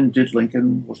Lincoln, and was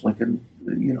Lincoln,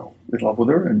 in love with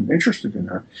her and interested in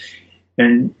her?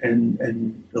 And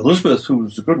Elizabeth, who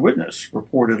was a good witness,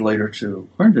 reported later to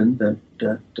Herndon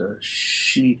that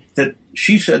she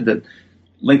said that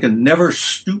Lincoln never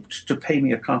stooped to pay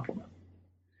me a compliment.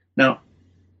 Now,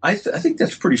 I think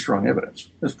that's pretty strong evidence.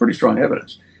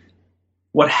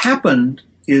 What happened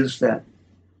is that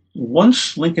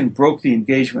once Lincoln broke the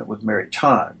engagement with Mary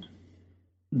Todd,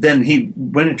 then he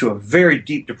went into a very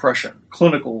deep depression,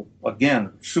 clinical,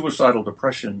 again, suicidal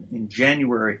depression in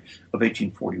January of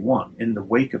 1841. In the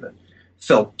wake of it,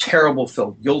 felt terrible,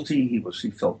 felt guilty. He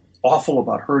felt awful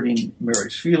about hurting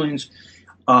Mary's feelings.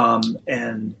 And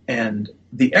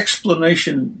the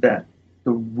explanation that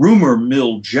the rumor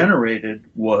mill generated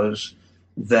was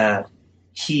that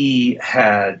he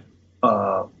had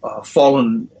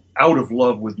fallen out of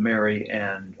love with Mary,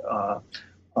 and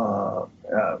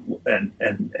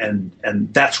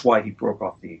that's why he broke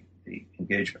off the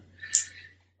engagement.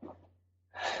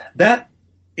 That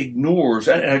ignores,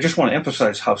 and I just want to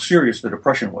emphasize how serious the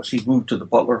depression was. He moved to the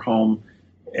Butler home,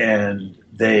 and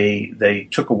they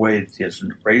took away his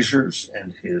razors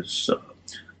and his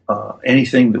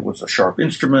anything that was a sharp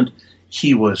instrument.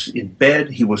 He was in bed.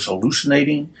 He was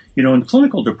hallucinating. In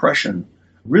clinical depression,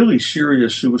 really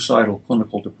serious suicidal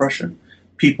clinical depression,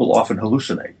 people often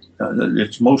hallucinate.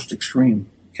 It's most extreme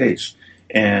case.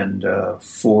 And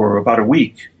for about a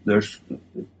week,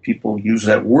 people use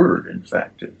that word. In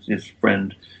fact, his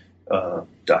friend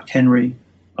Doc Henry,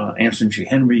 Anson G.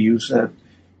 Henry used that.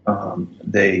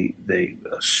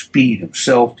 Speed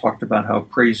himself talked about how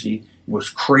crazy, was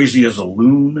crazy as a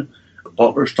loon. The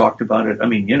Butlers talked about it.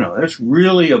 There's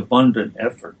really abundant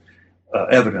effort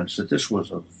evidence that this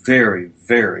was a very,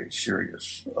 very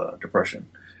serious depression.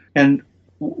 And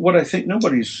what I think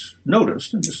nobody's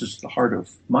noticed, and this is the heart of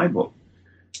my book,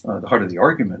 the heart of the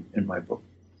argument in my book,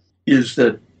 is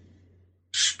that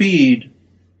Speed,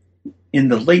 in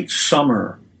the late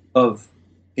summer of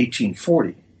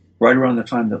 1840, right around the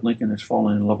time that Lincoln is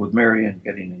falling in love with Mary and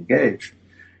getting engaged,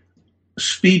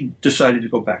 Speed decided to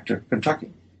go back to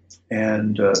Kentucky.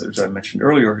 And as I mentioned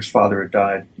earlier, his father had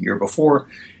died the year before,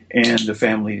 and the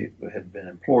family had been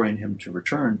imploring him to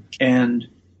return. And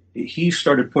he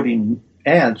started putting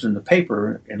ads in the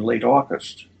paper in late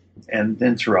August and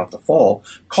then throughout the fall,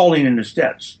 calling in his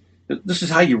debts. This is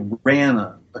how you ran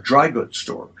a dry goods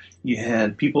store. You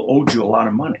had people owed you a lot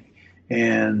of money,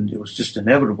 and it was just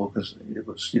inevitable because it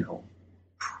was,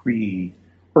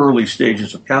 early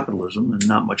stages of capitalism and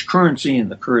not much currency,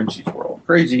 and the currencies were all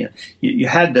crazy. And you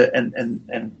had to,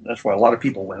 and that's why a lot of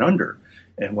people went under,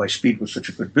 and why Speed was such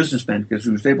a good businessman, because he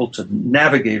was able to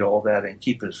navigate all that and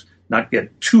not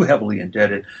get too heavily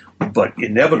indebted, but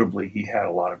inevitably he had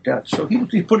a lot of debt. So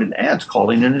he put in ads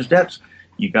calling in his debts.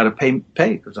 You got to pay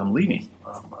because I'm leaving.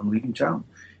 I'm leaving town.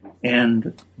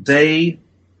 And so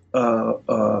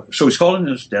he's calling in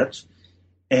his debts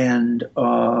and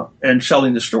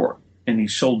selling the store. And he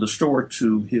sold the store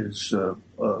to his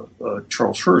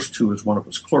Charles Hurst, who was one of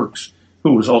his clerks,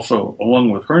 who was also,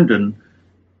 along with Herndon,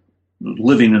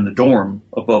 living in the dorm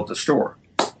above the store.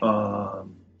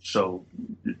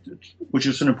 Which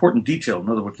is an important detail. In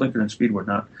other words, Lincoln and Speed were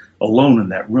not alone in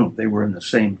that room. They were in the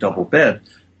same double bed,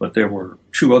 but there were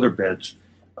two other beds.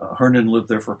 Herndon lived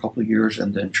there for a couple of years,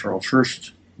 and then Charles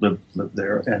Hurst lived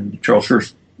there. And Charles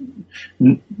Hurst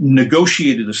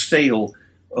negotiated the sale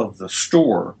of the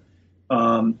store.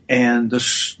 And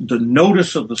the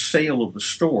notice of the sale of the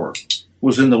store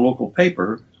was in the local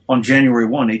paper on January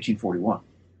 1, 1841.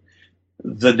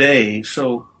 The day,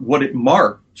 so what it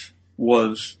marked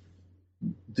was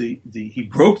he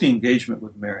broke the engagement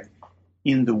with Mary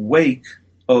in the wake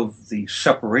of the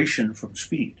separation from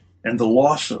Speed and the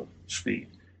loss of Speed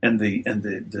and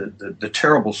the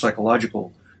terrible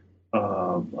psychological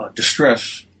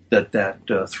distress that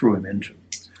threw him into.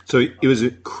 So it was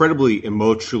incredibly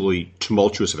emotionally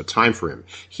tumultuous of a time for him.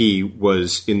 He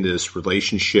was in this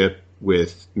relationship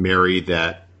with Mary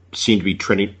that seemed to be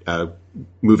trending,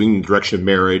 moving in the direction of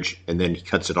marriage, and then he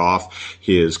cuts it off.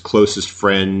 His closest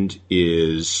friend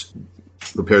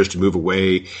prepares to move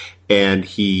away, and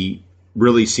he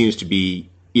really seems to be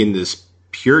in this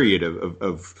period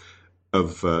of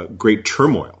great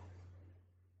turmoil.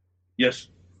 Yes.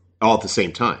 All at the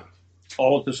same time.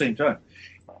 All at the same time.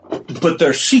 But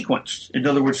they're sequenced. In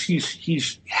other words,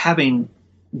 he's having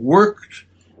worked,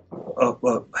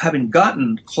 having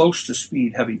gotten close to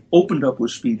Speed, having opened up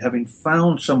with Speed, having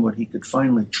found someone he could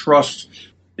finally trust,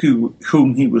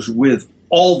 whom he was with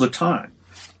all the time,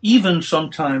 even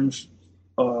sometimes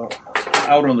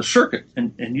out on the circuit.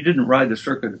 And he didn't ride the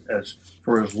circuit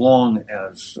for as long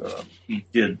as he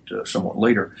did somewhat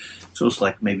later. So it's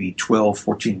like maybe 12,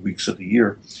 14 weeks of the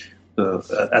year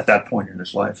at that point in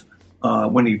his life.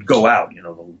 When he'd go out,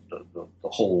 the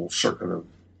whole circuit of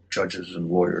judges and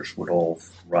lawyers would all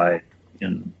ride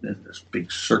in this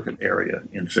big circuit area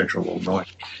in central Illinois.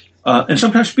 And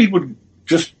sometimes Speed would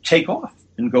just take off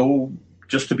and go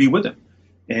just to be with him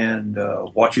and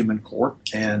watch him in court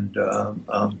and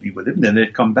be with him. Then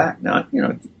they'd come back. Now,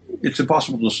 it's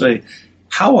impossible to say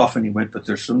how often he went, but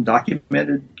there's some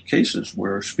documented cases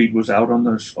where Speed was out on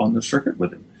the circuit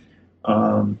with him.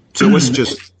 So it wasn't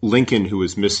just Lincoln who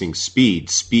was missing Speed.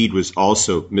 Speed was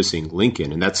also missing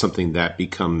Lincoln, and that's something that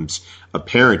becomes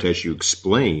apparent as you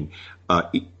explain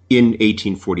in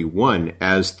 1841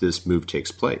 as this move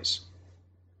takes place.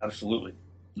 Absolutely.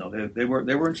 No, they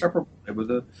were inseparable.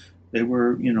 They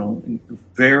were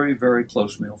very, very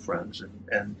close male friends,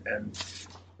 and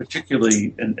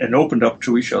particularly and opened up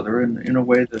to each other in a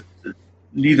way that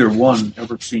neither one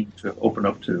ever seemed to open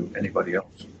up to anybody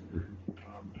else.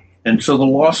 And so the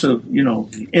loss of,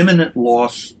 the imminent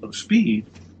loss of Speed,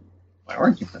 my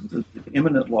argument, the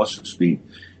imminent loss of Speed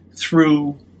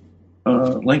threw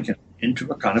Lincoln into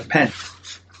a kind of panic.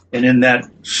 And in that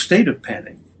state of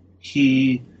panic,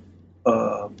 he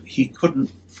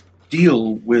couldn't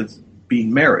deal with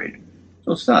being married.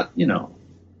 So it's not,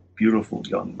 beautiful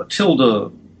young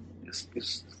Matilda.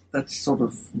 That's sort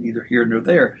of neither here nor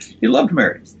there. He loved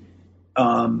Mary,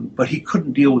 but he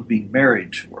couldn't deal with being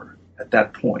married to her at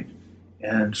that point.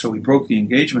 And so he broke the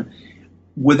engagement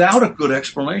without a good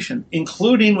explanation,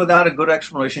 including without a good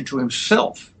explanation to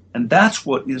himself. And that's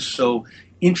what is so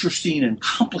interesting and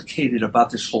complicated about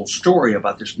this whole story,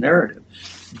 about this narrative,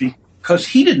 because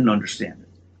he didn't understand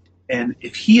it. And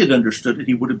if he had understood it,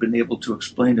 he would have been able to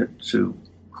explain it to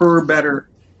her better,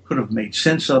 could have made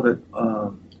sense of it,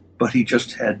 but he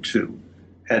just had to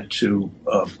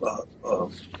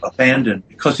abandon,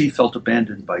 because he felt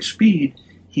abandoned by Speed.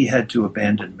 He had to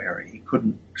abandon Mary. He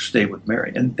couldn't stay with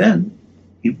Mary, and then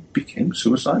he became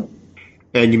suicidal.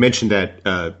 And you mentioned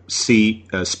that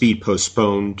Speed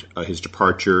postponed his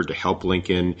departure to help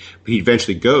Lincoln, but he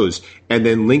eventually goes, and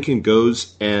then Lincoln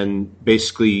goes and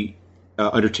basically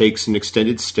undertakes an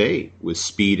extended stay with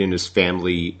Speed and his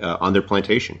family on their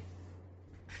plantation.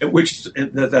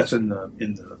 That's in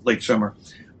the late summer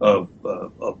of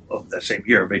that same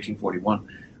year of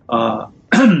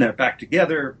 1841. They're back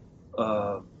together.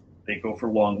 They go for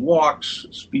long walks.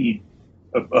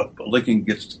 Lincoln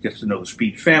gets to know the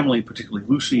Speed family, particularly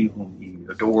Lucy, whom he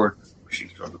adored. She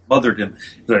sort of mothered him.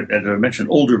 As I mentioned,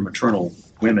 older maternal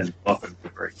women often were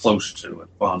very close to and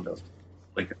fond of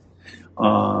Lincoln.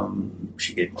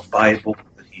 She gave him a Bible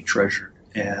that he treasured,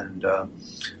 and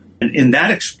in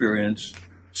that experience,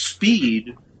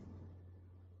 Speed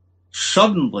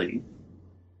suddenly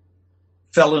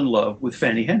fell in love with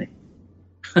Fanny Henny,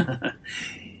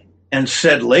 and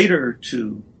said later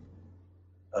to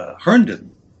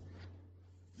Herndon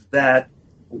that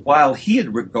while he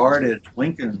had regarded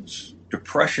Lincoln's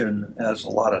depression as a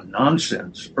lot of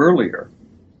nonsense earlier,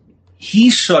 he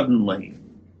suddenly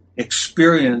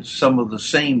experienced some of the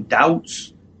same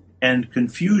doubts and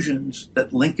confusions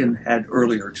that Lincoln had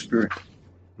earlier experienced.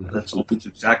 That's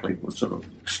exactly what sort of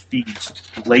Speed's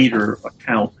later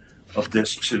account of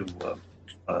this to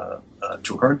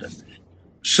Herndon.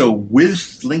 So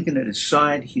with Lincoln at his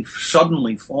side, he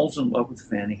suddenly falls in love with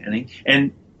Fanny Henny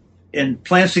and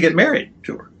plans to get married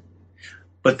to her.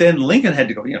 But then Lincoln had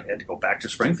to go back to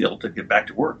Springfield to get back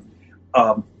to work.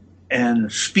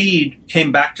 And Speed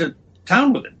came back to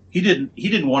town with him. He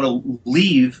didn't want to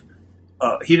leave.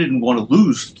 He didn't want to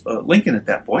lose Lincoln at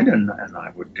that point, and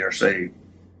I would dare say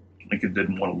Lincoln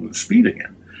didn't want to lose Speed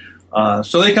again.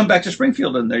 So they come back to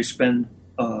Springfield and they spend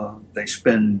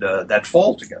that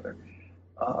fall together,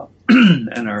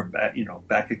 and are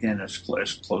back again as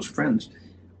close friends.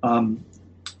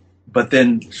 But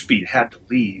then Speed had to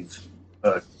leave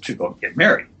to go get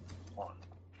married on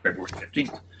February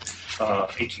 15th,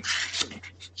 1842.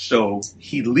 So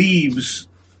he leaves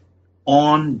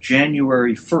on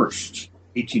January 1st,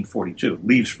 1842,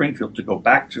 leaves Springfield to go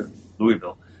back to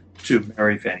Louisville to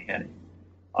marry Fanny Henny.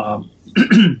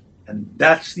 And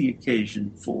that's the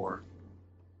occasion for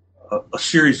a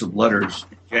series of letters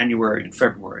in January and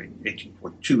February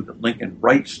 1842 that Lincoln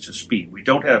writes to Speed. We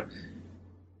don't have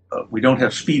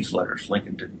Speed's letters.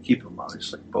 Lincoln didn't keep them,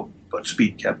 obviously, but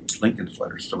Speed kept Lincoln's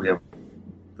letters. So we have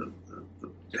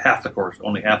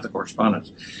only half the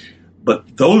correspondence.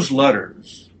 But those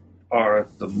letters are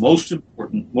the most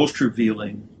important, most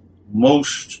revealing,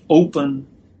 most open,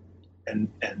 and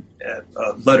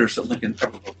letters that Lincoln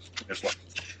ever wrote in his life.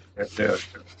 They're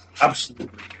absolutely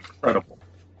incredible.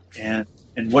 And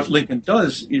what Lincoln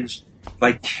does is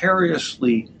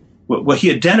vicariously, what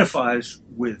he identifies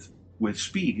with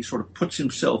Speed. He sort of puts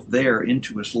himself there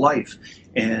into his life,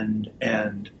 and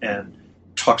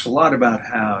talks a lot about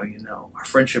how our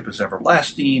friendship is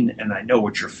everlasting, and I know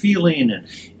what you're feeling,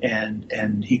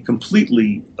 and he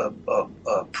completely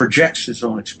projects his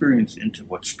own experience into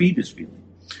what Speed is feeling.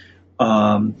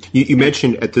 You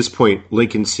mentioned at this point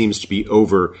Lincoln seems to be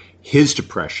over his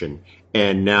depression,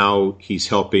 and now he's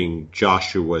helping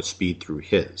Joshua Speed through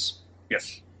his.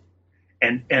 Yes.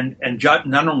 And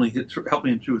not only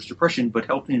helping him through his depression, but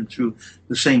helping him through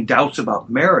the same doubts about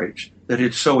marriage that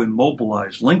had so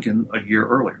immobilized Lincoln a year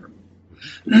earlier.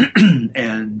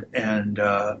 and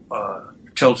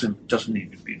tells him he doesn't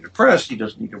need to be depressed. He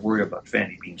doesn't need to worry about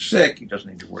Fanny being sick. He doesn't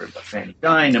need to worry about Fanny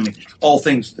dying. I mean, all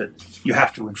things that you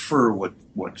have to infer what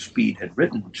Speed had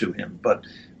written to him. But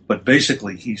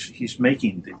basically, he's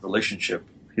making the relationship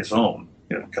his own,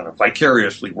 kind of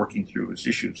vicariously working through his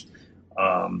issues.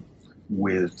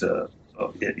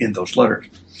 In those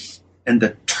letters. And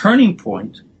the turning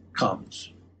point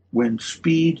comes when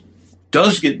Speed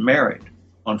does get married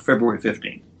on February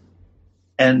 15th.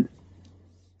 And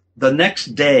the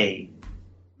next day,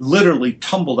 literally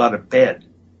tumbled out of bed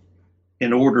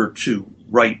in order to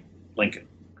write Lincoln.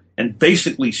 And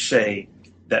basically say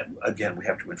that, again, we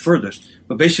have to infer this,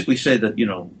 but basically say that,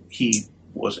 he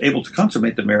was able to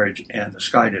consummate the marriage and the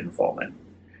sky didn't fall in.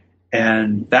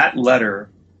 And that letter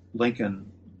Lincoln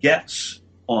gets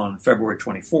on February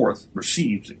 24th,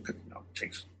 receives, it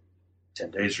takes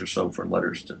 10 days or so for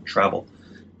letters to travel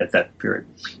at that period,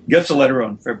 gets a letter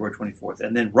on February 24th,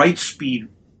 and then writes Speed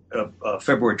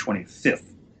February 25th.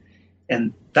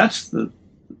 And that's the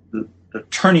the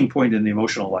turning point in the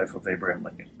emotional life of Abraham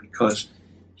Lincoln, because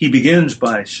he begins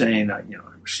by saying, I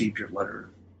received your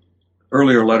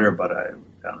earlier letter, but I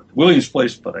found it at Williams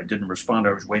Place, but I didn't respond.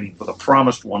 I was waiting for the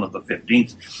promised one of the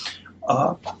 15th,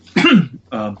 of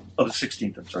the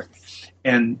 16th, I'm sorry.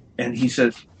 And he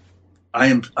said, I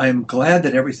am glad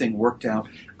that everything worked out.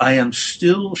 I am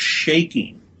still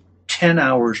shaking 10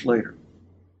 hours later.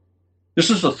 This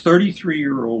is a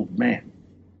 33-year-old man,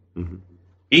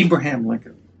 Abraham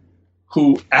Lincoln,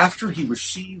 who, after he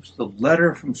receives the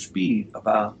letter from Speed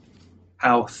about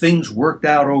how things worked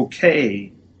out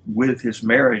okay with his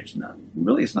marriage,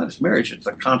 it's not his marriage, it's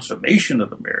the consummation of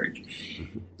the marriage.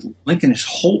 Lincoln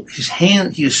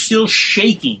he is still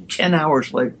shaking 10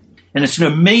 hours later. And it's an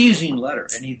amazing letter.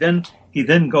 And he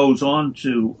then goes on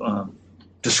to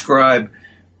describe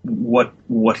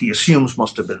what he assumes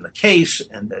must have been the case,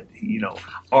 and that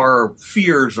our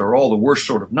fears are all the worst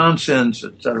sort of nonsense,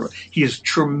 etc. He is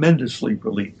tremendously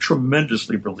relieved.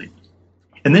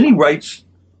 And then he writes,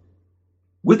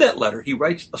 with that letter, he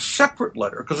writes a separate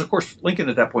letter, because of course Lincoln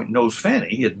at that point knows Fanny.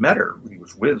 He had met her. He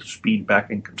was with Speed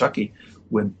back in Kentucky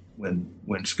when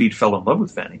Speed fell in love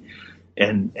with Fanny.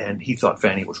 And he thought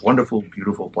Fanny was wonderful,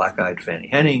 beautiful, black-eyed Fanny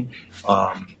Henning.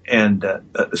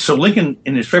 So Lincoln,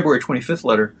 in his February 25th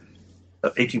letter,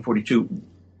 1842,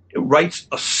 writes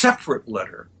a separate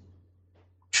letter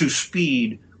to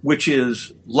Speed, which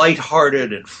is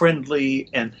lighthearted and friendly,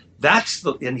 and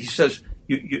he says,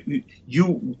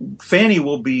 Fanny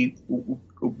will be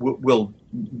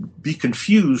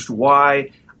confused why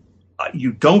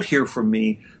you don't hear from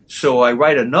me. So I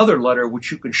write another letter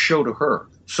which you can show to her.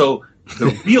 So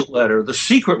the real letter, the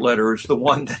secret letter, is the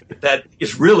one that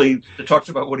talks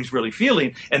about what he's really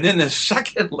feeling, and then the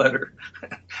second letter,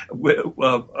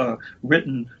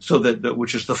 written so that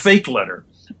which is the fake letter,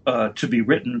 to be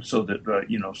written so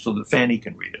that Fanny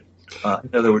can read it.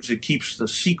 In other words, it keeps the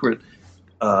secret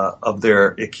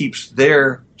it keeps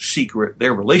their secret,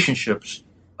 their relationship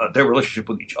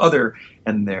with each other,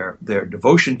 and their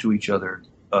devotion to each other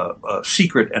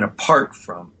secret and apart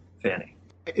from Fanny.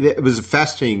 It was a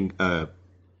fascinating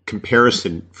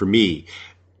comparison for me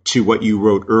to what you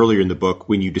wrote earlier in the book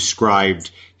when you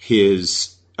described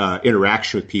his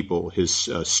interaction with people, his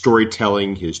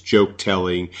storytelling, his joke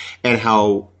telling, and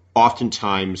how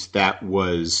oftentimes that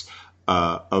was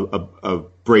a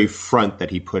brave front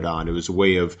that he put on. It was a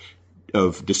way of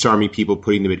disarming people,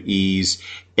 putting them at ease,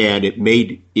 and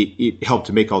it helped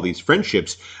to make all these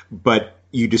friendships. But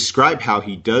you describe how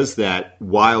he does that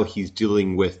while he's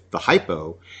dealing with the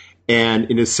hypo. And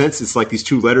in a sense, it's like these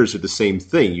two letters are the same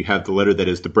thing. You have the letter that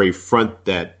is the brave front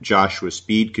that Joshua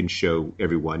Speed can show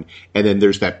everyone. And then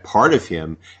there's that part of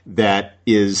him that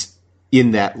is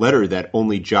in that letter that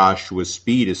only Joshua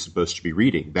Speed is supposed to be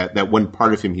reading. That one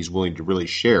part of him he's willing to really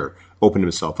share, open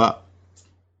himself up.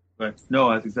 Right. No,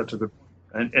 I think that's a good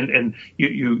point. And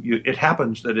it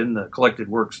happens that in the collected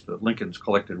works, the Lincoln's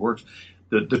collected works,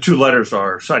 the two letters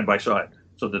are side by side,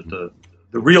 so that the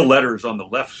real letter is on the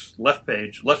left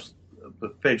page, the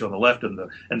page on the left, and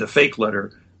the fake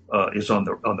letter is on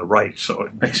the right. So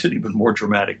it makes it even more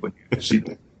dramatic when you see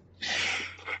them.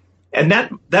 And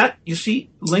that you see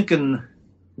Lincoln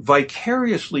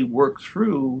vicariously work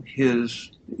through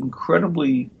his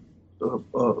incredibly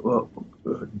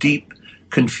deep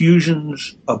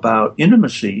confusions about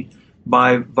intimacy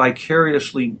by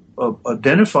vicariously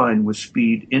identifying with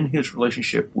Speed in his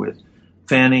relationship with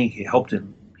Fanny. He helped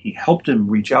him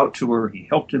reach out to her. He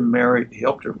helped him marry. He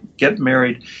helped her get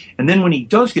married. And then when he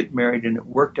does get married and it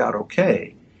worked out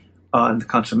okay, and the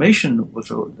consummation was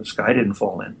the sky didn't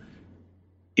fall in.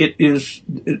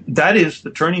 That is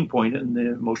the turning point in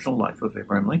the emotional life of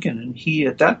Abraham Lincoln. And he,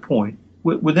 at that point,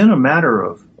 within a matter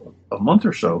of a month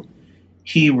or so,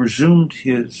 he resumed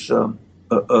his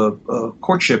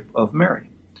courtship of Mary,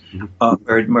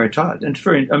 Mary Todd. And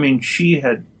she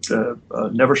had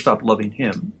never stopped loving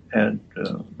him, and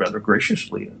rather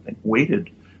graciously, I think, waited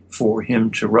for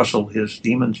him to wrestle his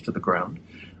demons to the ground.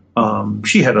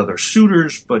 She had other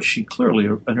suitors, but she clearly,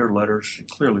 in her letters, she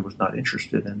clearly was not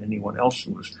interested in anyone else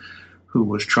who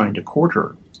was trying to court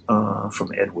her.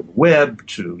 From Edwin Webb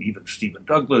to even Stephen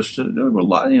Douglas, there were a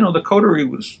lot. The coterie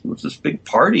was this big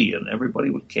party, and everybody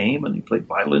came, and he played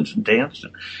violins and danced.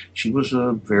 And she was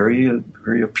a very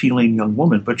appealing young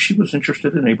woman, but she was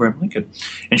interested in Abraham Lincoln,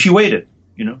 and she waited.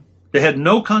 They had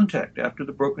no contact after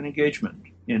the broken engagement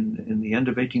in the end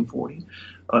of 1840.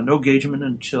 No engagement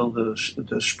until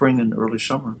the spring and early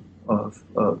summer of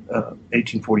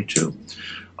 1842.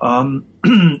 And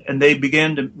when they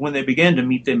began to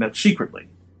meet, they met secretly.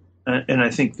 And I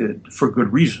think that for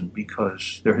good reason,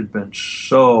 because it had been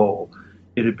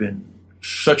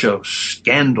such a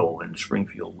scandal in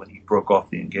Springfield when he broke off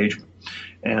the engagement.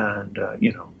 And,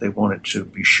 they wanted to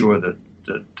be sure that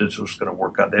this was going to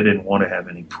work out. They didn't want to have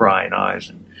any prying eyes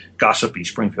and gossipy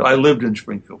Springfield. I lived in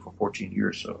Springfield for 14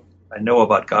 years, so I know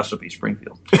about gossipy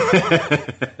Springfield.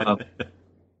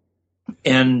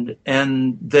 And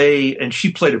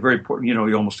she played a very important,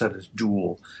 he almost had his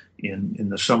duel in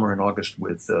the summer in August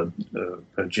with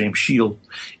James Shield,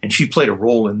 and she played a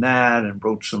role in that and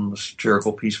wrote some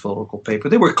satirical piece for the local paper.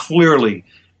 They were clearly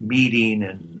meeting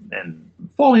and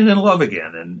falling in love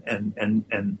again, and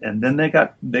then they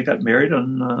got married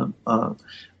on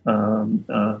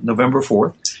November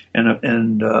 4th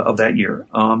and of that year,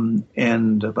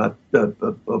 and about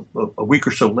a week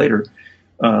or so later,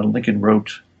 Lincoln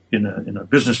wrote in a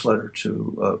business letter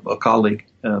to a colleague.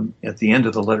 At the end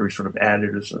of the letter, he sort of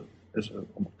added as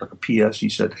like a P.S. He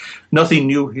said, "Nothing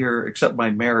new here except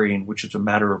my marrying, which is a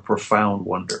matter of profound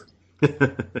wonder."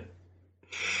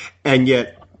 And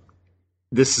yet,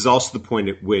 this is also the point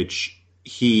at which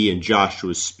he and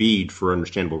Joshua Speed, for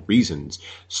understandable reasons,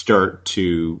 start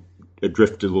to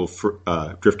drift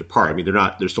apart. I mean,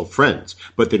 they're still friends,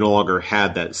 but they no longer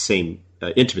have that same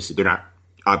intimacy. They're not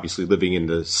obviously living in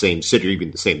the same city or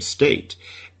even the same state,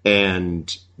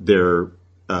 and their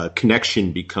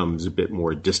connection becomes a bit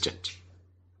more distant.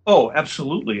 Oh,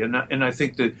 absolutely, and I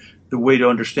think that the way to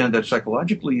understand that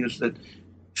psychologically is that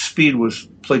Speed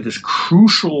played this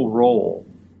crucial role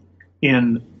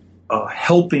in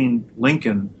helping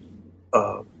Lincoln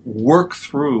work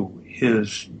through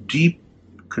his deep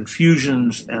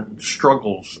confusions and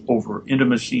struggles over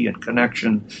intimacy and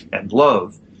connection and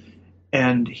love.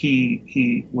 And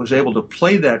he was able to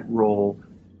play that role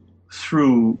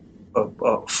through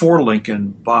for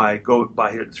Lincoln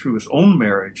through his own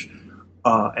marriage,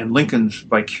 and Lincoln's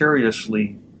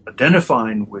vicariously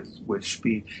identifying with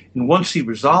Speed. And once he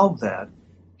resolved that,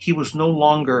 he was no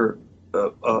longer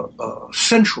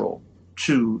central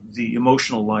to the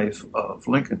emotional life of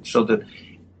Lincoln. So that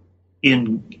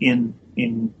in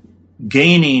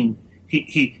gaining,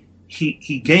 he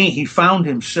found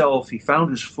himself, he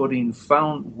found his footing,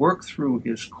 worked through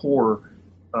his core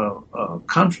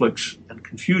conflicts and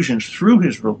confusions through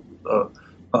his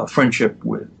friendship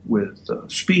with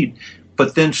Speed.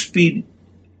 But then Speed,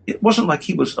 it wasn't like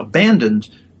he was abandoned,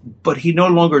 but he no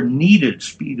longer needed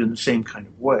Speed in the same kind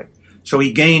of way. So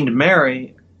he gained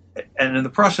Mary, and in the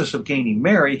process of gaining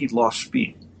Mary, he lost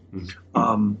Speed.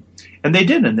 Mm-hmm. And they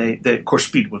did, and they of course,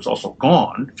 Speed was also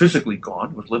gone, physically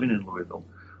gone, was living in Louisville.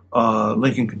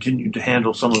 Lincoln continued to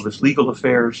handle some of his legal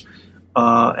affairs,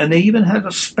 and they even had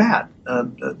a spat.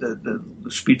 The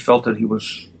Speed felt that he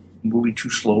was moving too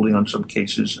slowly on some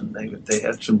cases, and they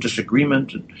had some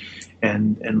disagreement.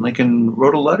 And Lincoln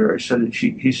wrote a letter.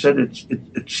 He said it's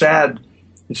sad.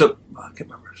 I can't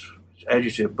remember his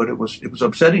adjective, but it was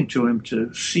upsetting to him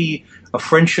to see a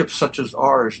friendship such as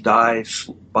ours die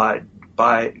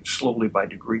slowly by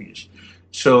degrees.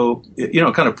 So,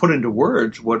 kind of put into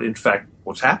words what in fact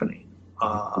was happening.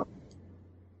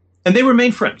 And they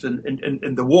remained friends.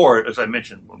 And the war, as I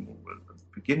mentioned at the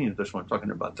beginning of this one,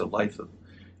 talking about the life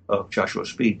of Joshua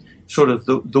Speed, sort of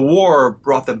the war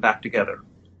brought them back together.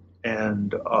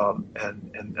 And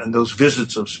those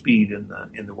visits of Speed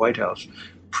in the White House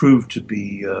proved to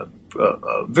be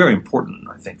very important,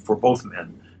 I think, for both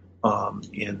men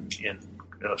in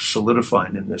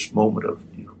solidifying in this moment of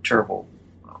terrible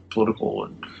political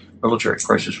and military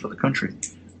crisis for the country,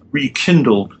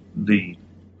 rekindled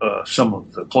some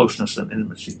of the closeness and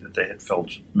intimacy that they had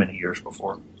felt many years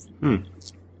before.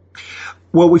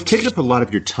 Well, we've taken up a lot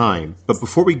of your time, but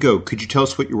before we go, could you tell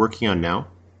us what you're working on now?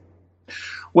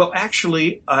 Well,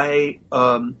 actually, I'm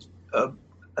not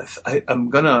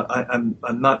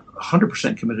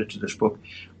 100% committed to this book,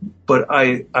 but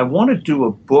I want to do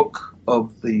a book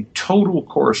of the total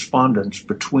correspondence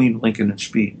between Lincoln and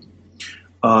Speed,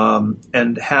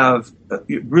 and have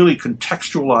really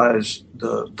contextualize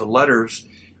the letters,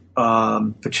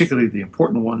 particularly the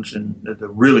important ones and the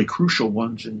really crucial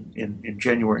ones in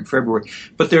January and February.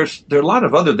 But there are a lot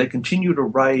of other. They continue to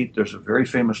write. There's a very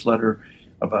famous letter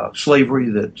about slavery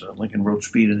that Lincoln wrote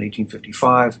Speed in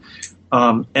 1855,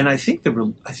 and I think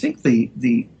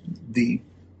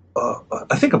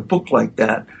a book like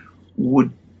that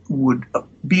would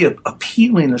be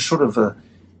appealing as sort of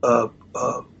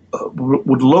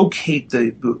would locate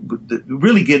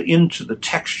really get into the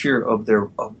texture of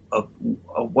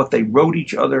what they wrote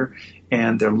each other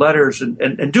and their letters,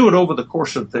 and do it over the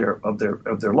course of their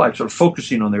life, sort of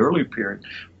focusing on the early period,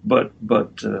 but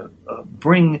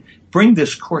bring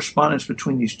this correspondence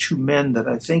between these two men that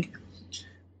I think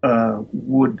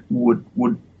would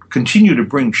continue to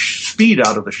bring Speed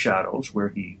out of the shadows where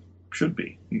he should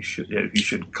be. You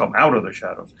should come out of the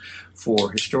shadows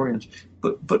for historians,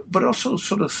 but also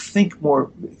sort of think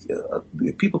more,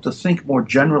 people to think more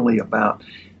generally about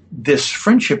this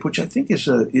friendship, which I think is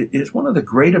one of the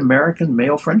great American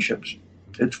male friendships.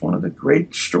 It's one of the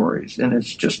great stories, and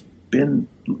it's been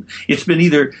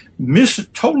either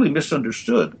totally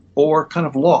misunderstood or kind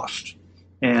of lost,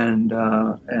 and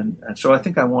so I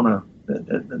think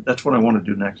that's what I want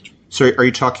to do next. So are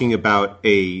you talking about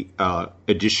a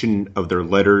edition of their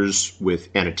letters with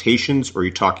annotations, or are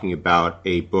you talking about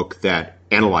a book that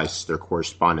analyzes their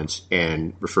correspondence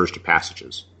and refers to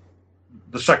passages?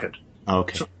 The second.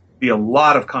 Okay. So be a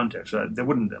lot of context. There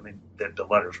wouldn't. I mean, the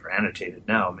letters are annotated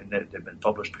now. I mean, they've been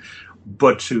published,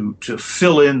 but to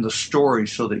fill in the story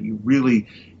so that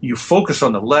you focus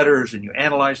on the letters and you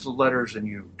analyze the letters and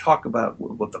you talk about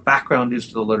what the background is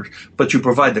to the letters, but you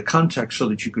provide the context so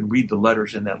that you can read the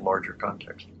letters in that larger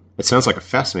context. It sounds like a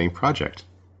fascinating project.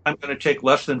 I'm going to take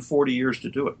less than 40 years to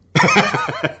do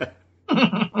it.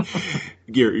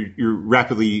 You're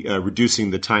rapidly reducing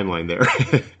the timeline there.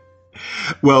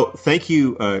 Well, thank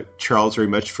you, Charles, very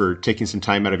much for taking some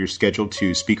time out of your schedule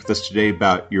to speak with us today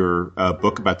about your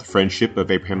book about the friendship of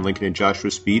Abraham Lincoln and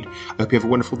Joshua Speed. I hope you have a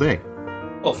wonderful day.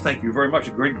 Well, thank you very much.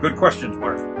 Good questions,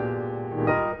 Mark.